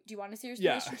for? Do you want a serious Yeah.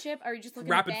 relationship? Are you just looking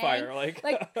Rapid to bang?" fire, like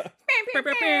Rapid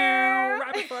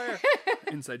rapid fire.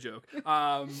 Inside joke.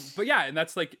 But yeah, and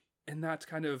that's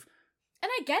kind of, And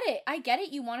I get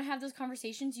it. You want to have those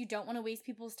conversations. You don't want to waste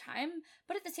people's time.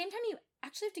 But at the same time, you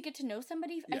actually have to get to know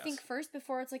somebody, I think, Yes. first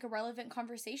before it's like a relevant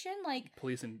conversation. Like,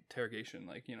 police interrogation,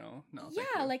 like, you know, no. thank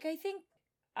yeah, you. like, I think,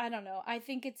 I don't know. I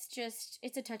think it's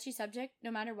a touchy subject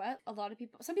no matter what.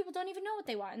 Some people don't even know what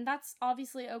they want. And that's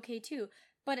obviously okay too.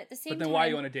 But at the same time. But then why are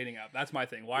you on a dating app? That's my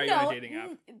thing. Why are you on a dating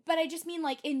app? But I just mean,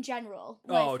 like, in general,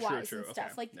 Oh, life-wise true, and stuff.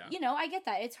 okay, Like, yeah. you know, I get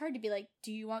that. It's hard to be like,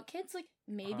 do you want kids? Like,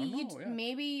 maybe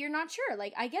maybe you're not sure.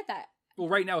 Like, I get that. Well,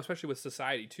 right now, especially with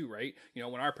society too, right? You know,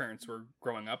 when our parents were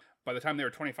growing up, by the time they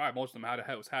were 25, most of them had a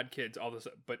house, had kids, all this.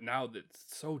 But now it's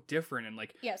so different, and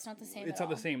like, Yeah, it's not the same. it's at not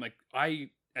the all. same. Like,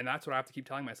 and that's what I have to keep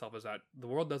telling myself, is that the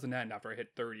world doesn't end after I hit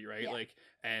 30, right? Yeah. Like,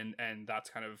 and that's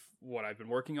kind of what I've been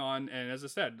working on. And as I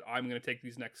said, I'm going to take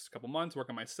these next couple months, work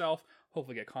on myself,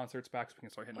 hopefully get concerts back so we can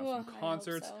start hitting Oh, up some I hope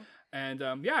concerts. so. And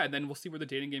and then we'll see where the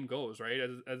dating game goes, right?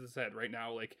 As I said, right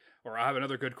now, like, or I have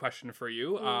another good question for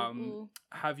you. Ooh.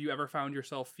 Have you ever found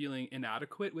yourself feeling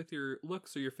inadequate with your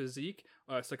looks or your physique,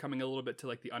 succumbing a little bit to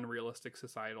like the unrealistic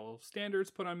societal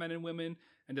standards put on men and women?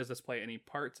 And does this play any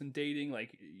parts in dating?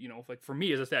 Like, you know, like for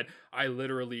me, as I said, I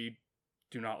literally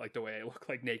do not like the way I look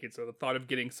like naked. So the thought of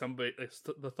getting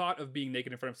the thought of being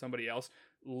naked in front of somebody else,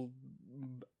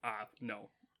 no.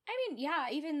 I mean, yeah,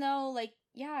 even though, like,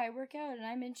 yeah, I work out and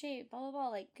I'm in shape, blah, blah, blah.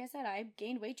 Like I said, I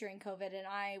gained weight during COVID and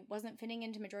I wasn't fitting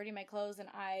into majority of my clothes and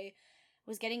I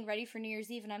was getting ready for New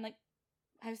Year's Eve and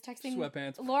I was texting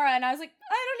Sweatpants. Laura and I was like,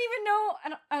 I don't even know.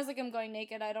 And I was like, I'm going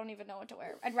naked. I don't even know what to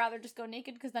wear. I'd rather just go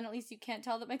naked because then at least you can't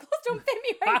tell that my clothes don't fit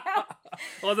me right now.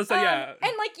 Well, that's yeah.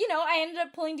 And like, you know, I ended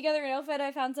up pulling together an outfit.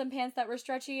 I found some pants that were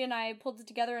stretchy and I pulled it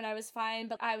together and I was fine.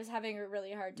 But I was having a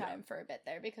really hard time for a bit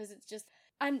there because it's just,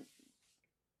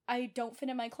 I don't fit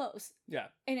in my clothes. Yeah.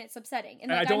 And it's upsetting. And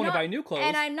like, I don't want to buy new clothes.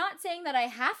 And I'm not saying that I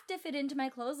have to fit into my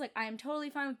clothes. Like, I am totally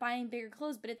fine with buying bigger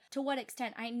clothes, but to what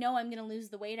extent? I know I'm going to lose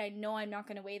the weight. I know I'm not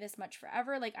going to weigh this much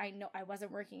forever. Like, I know I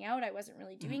wasn't working out. I wasn't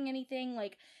really doing anything.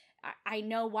 Like, I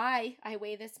know why I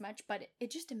weigh this much, but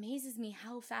it just amazes me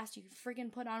how fast you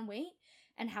friggin' put on weight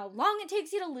and how long it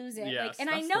takes you to lose it. Yes, like, and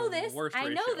I that's know the this. worst I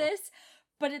know ratio. this.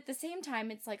 But at the same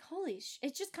time, it's like,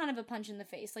 it's just kind of a punch in the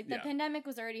face. Like, the pandemic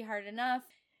was already hard enough.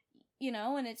 You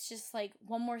know, and it's just like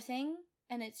one more thing.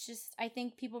 And it's just, I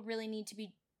think people really need to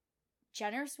be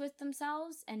generous with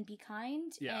themselves and be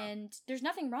kind. Yeah. And there's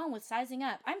nothing wrong with sizing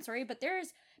up. I'm sorry, but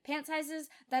there's pant sizes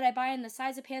that I buy in the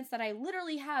size of pants that I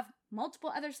literally have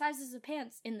multiple other sizes of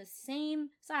pants in the same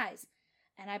size.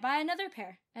 And I buy another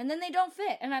pair, and then they don't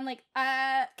fit, and I'm like,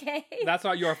 okay. That's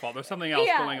not your fault. There's something else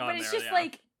going on there. But it's just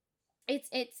like,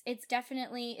 it's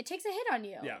definitely, it takes a hit on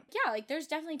you. Yeah. Yeah, like there's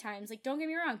definitely times, like don't get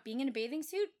me wrong, being in a bathing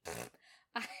suit,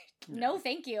 no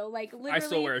thank you. Like literally. I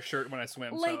still wear a shirt when I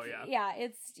swim, like, so yeah. Yeah,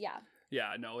 it's, yeah.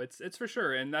 Yeah, no, it's for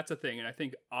sure, and that's a thing, and I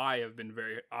think I'm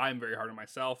very hard on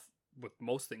myself with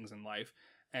most things in life,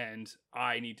 and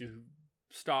I need to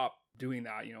stop doing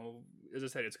that. You know, as I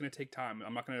said, it's going to take time.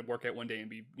 I'm not going to work out one day and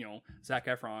be, you know, Zac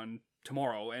Efron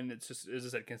tomorrow. And it's just, as I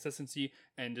said, consistency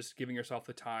and just giving yourself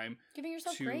the time. Giving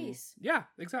yourself grace. Yeah,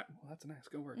 exactly. Well, that's a nice,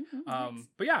 good word. Mm-hmm, nice.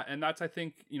 But yeah, and that's, I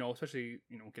think, you know, especially,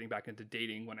 you know, getting back into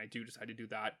dating, when I do decide to do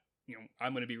that, you know,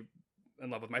 I'm going to be in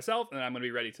love with myself, and I'm going to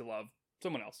be ready to love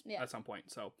someone else at some point.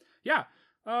 So yeah.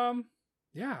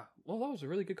 Yeah, well, that was a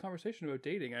really good conversation about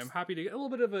dating. I'm happy to get a little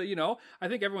bit of a, you know, I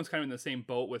think everyone's kind of in the same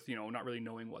boat with, you know, not really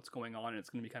knowing what's going on. And it's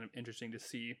going to be kind of interesting to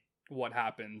see what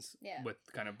happens with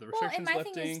kind of the restrictions and my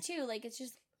lifting. thing is, too, like, it's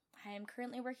just, I am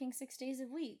currently working 6 days a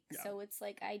week. Yeah. So it's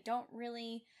like, I don't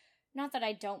really, not that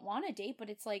I don't want to date, but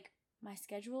it's like, my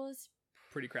schedule is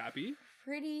pretty crappy.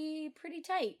 Pretty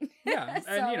tight. Yeah, so,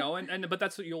 and you know, but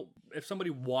that's what if somebody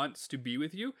wants to be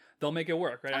with you, they'll make it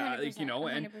work, right? Like, you know,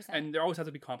 100%. and there always has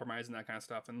to be compromise and that kind of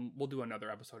stuff. And we'll do another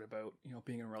episode about, you know,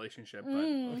 being in a relationship.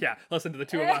 But yeah, listen to the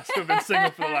two of us who've been single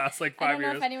for the last like 5 years. I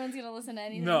don't know if anyone's gonna listen to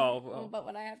anything. No, but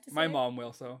what I have to say. My mom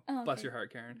will. So bless your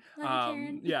heart, Karen.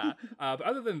 Yeah. But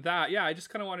other than that, yeah, I just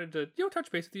kind of wanted to, you know,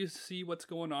 touch base with you, see what's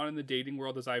going on in the dating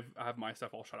world, as I have my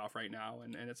stuff all shut off right now,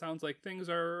 and it sounds like things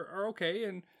are okay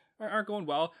and aren't going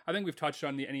well. I think we've touched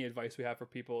on any advice we have for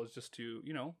people is just to,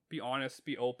 you know, be honest,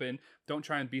 be open. Don't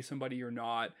try and be somebody you're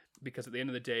not, because at the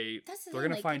end of the day, they're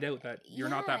going to find out that you're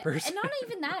not that person. And not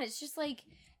even that. It's just like,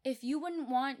 if you wouldn't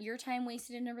want your time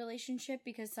wasted in a relationship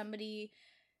because somebody,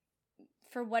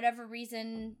 for whatever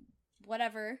reason,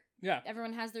 whatever. Yeah.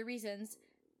 Everyone has their reasons.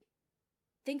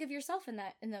 Think of yourself in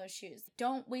those shoes.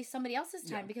 Don't waste somebody else's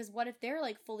time, because what if they're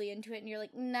like fully into it and you're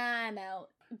like, nah, I'm out.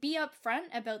 Be upfront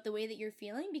about the way that you're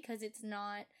feeling, because it's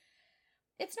not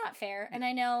fair. And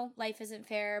I know life isn't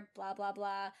fair, blah, blah,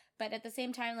 blah. But at the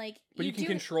same time, like, but you can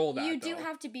control that. You do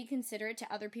have to be considerate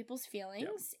to other people's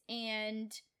feelings. Yeah.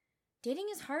 And dating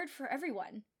is hard for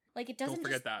everyone. Like, it doesn't. Don't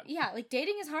forget that. Yeah, like,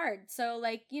 dating is hard. So,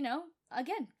 like, you know,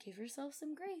 again, give yourself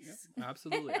some grace. Yep,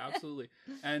 absolutely.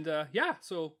 And yeah,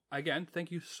 so again,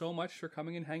 thank you so much for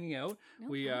coming and hanging out. No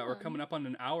we're coming up on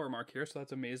an hour mark here, so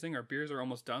that's amazing. Our beers are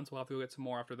almost done, so we'll have to go get some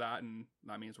more after that, and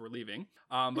that means we're leaving.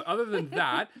 But other than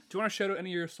that, do you want to shout out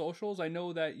any of your socials? I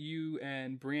know that you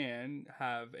and Brienne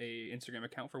have a Instagram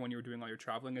account for when you were doing all your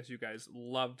traveling, as you guys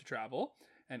love to travel.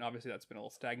 And obviously that's been a little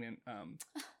stagnant.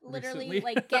 Literally,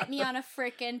 recently. Like, get me on a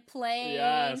freaking plane.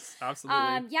 Yes,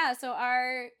 absolutely. Yeah, so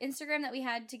our Instagram that we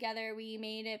had together, we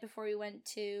made it before we went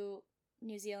to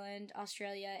New Zealand,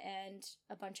 Australia, and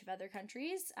a bunch of other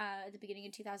countries at the beginning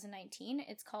of 2019.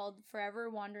 It's called Forever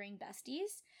Wandering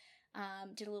Besties.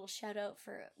 Did a little shout out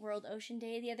for World Ocean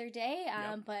Day the other day,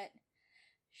 but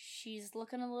she's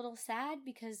looking a little sad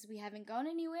because we haven't gone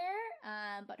anywhere,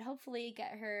 but hopefully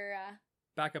get her...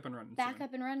 Back up and running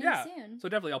soon. So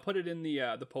definitely, I'll put it in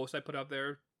the post I put up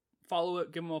there. Follow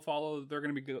it, give them a follow. They're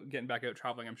going to be getting back out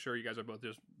traveling. I'm sure you guys are both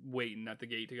just waiting at the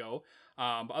gate to go.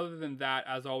 But other than that,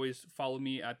 as always, follow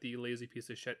me at the Lazy Piece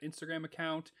of Shit Instagram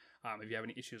account. If you have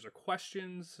any issues or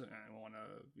questions, want to,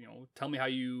 tell me how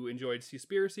you enjoyed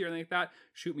Seaspiracy or anything like that,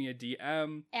 shoot me a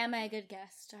DM. Am I a good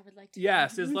guest? I would like to.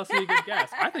 Yes, is Leslie a good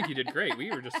guest? I think you did great. We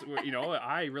were just,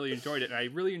 I really enjoyed it, and I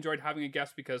really enjoyed having a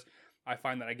guest because I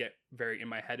find that I get very in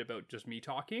my head about just me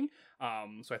talking.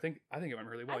 So I think it went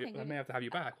really well. I may have to have you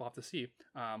back. We'll have to see.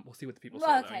 We'll see what the people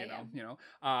say. Okay, though,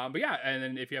 but yeah, and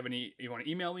then if you have you want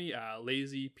to email me,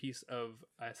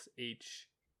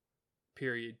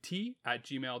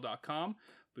 lazypieceof_t@gmail.com.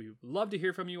 We would love to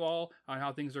hear from you all on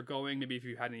how things are going. Maybe if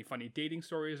you had any funny dating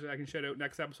stories that I can shout out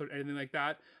next episode, anything like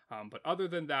that. But other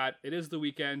than that, it is the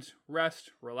weekend. Rest,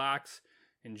 relax,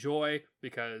 enjoy,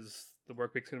 because the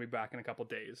work week's going to be back in a couple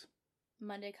days.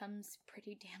 Monday comes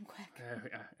pretty damn quick.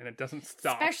 Yeah, and it doesn't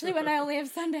stop. Especially when I only have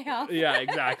Sunday off. Yeah,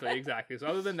 exactly. So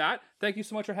other than that, thank you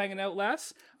so much for hanging out,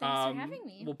 Les. Thanks for having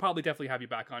me. We'll probably definitely have you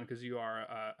back on because you are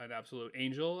an absolute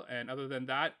angel. And other than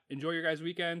that, enjoy your guys'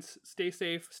 weekends. Stay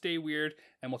safe, stay weird,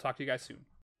 and we'll talk to you guys soon.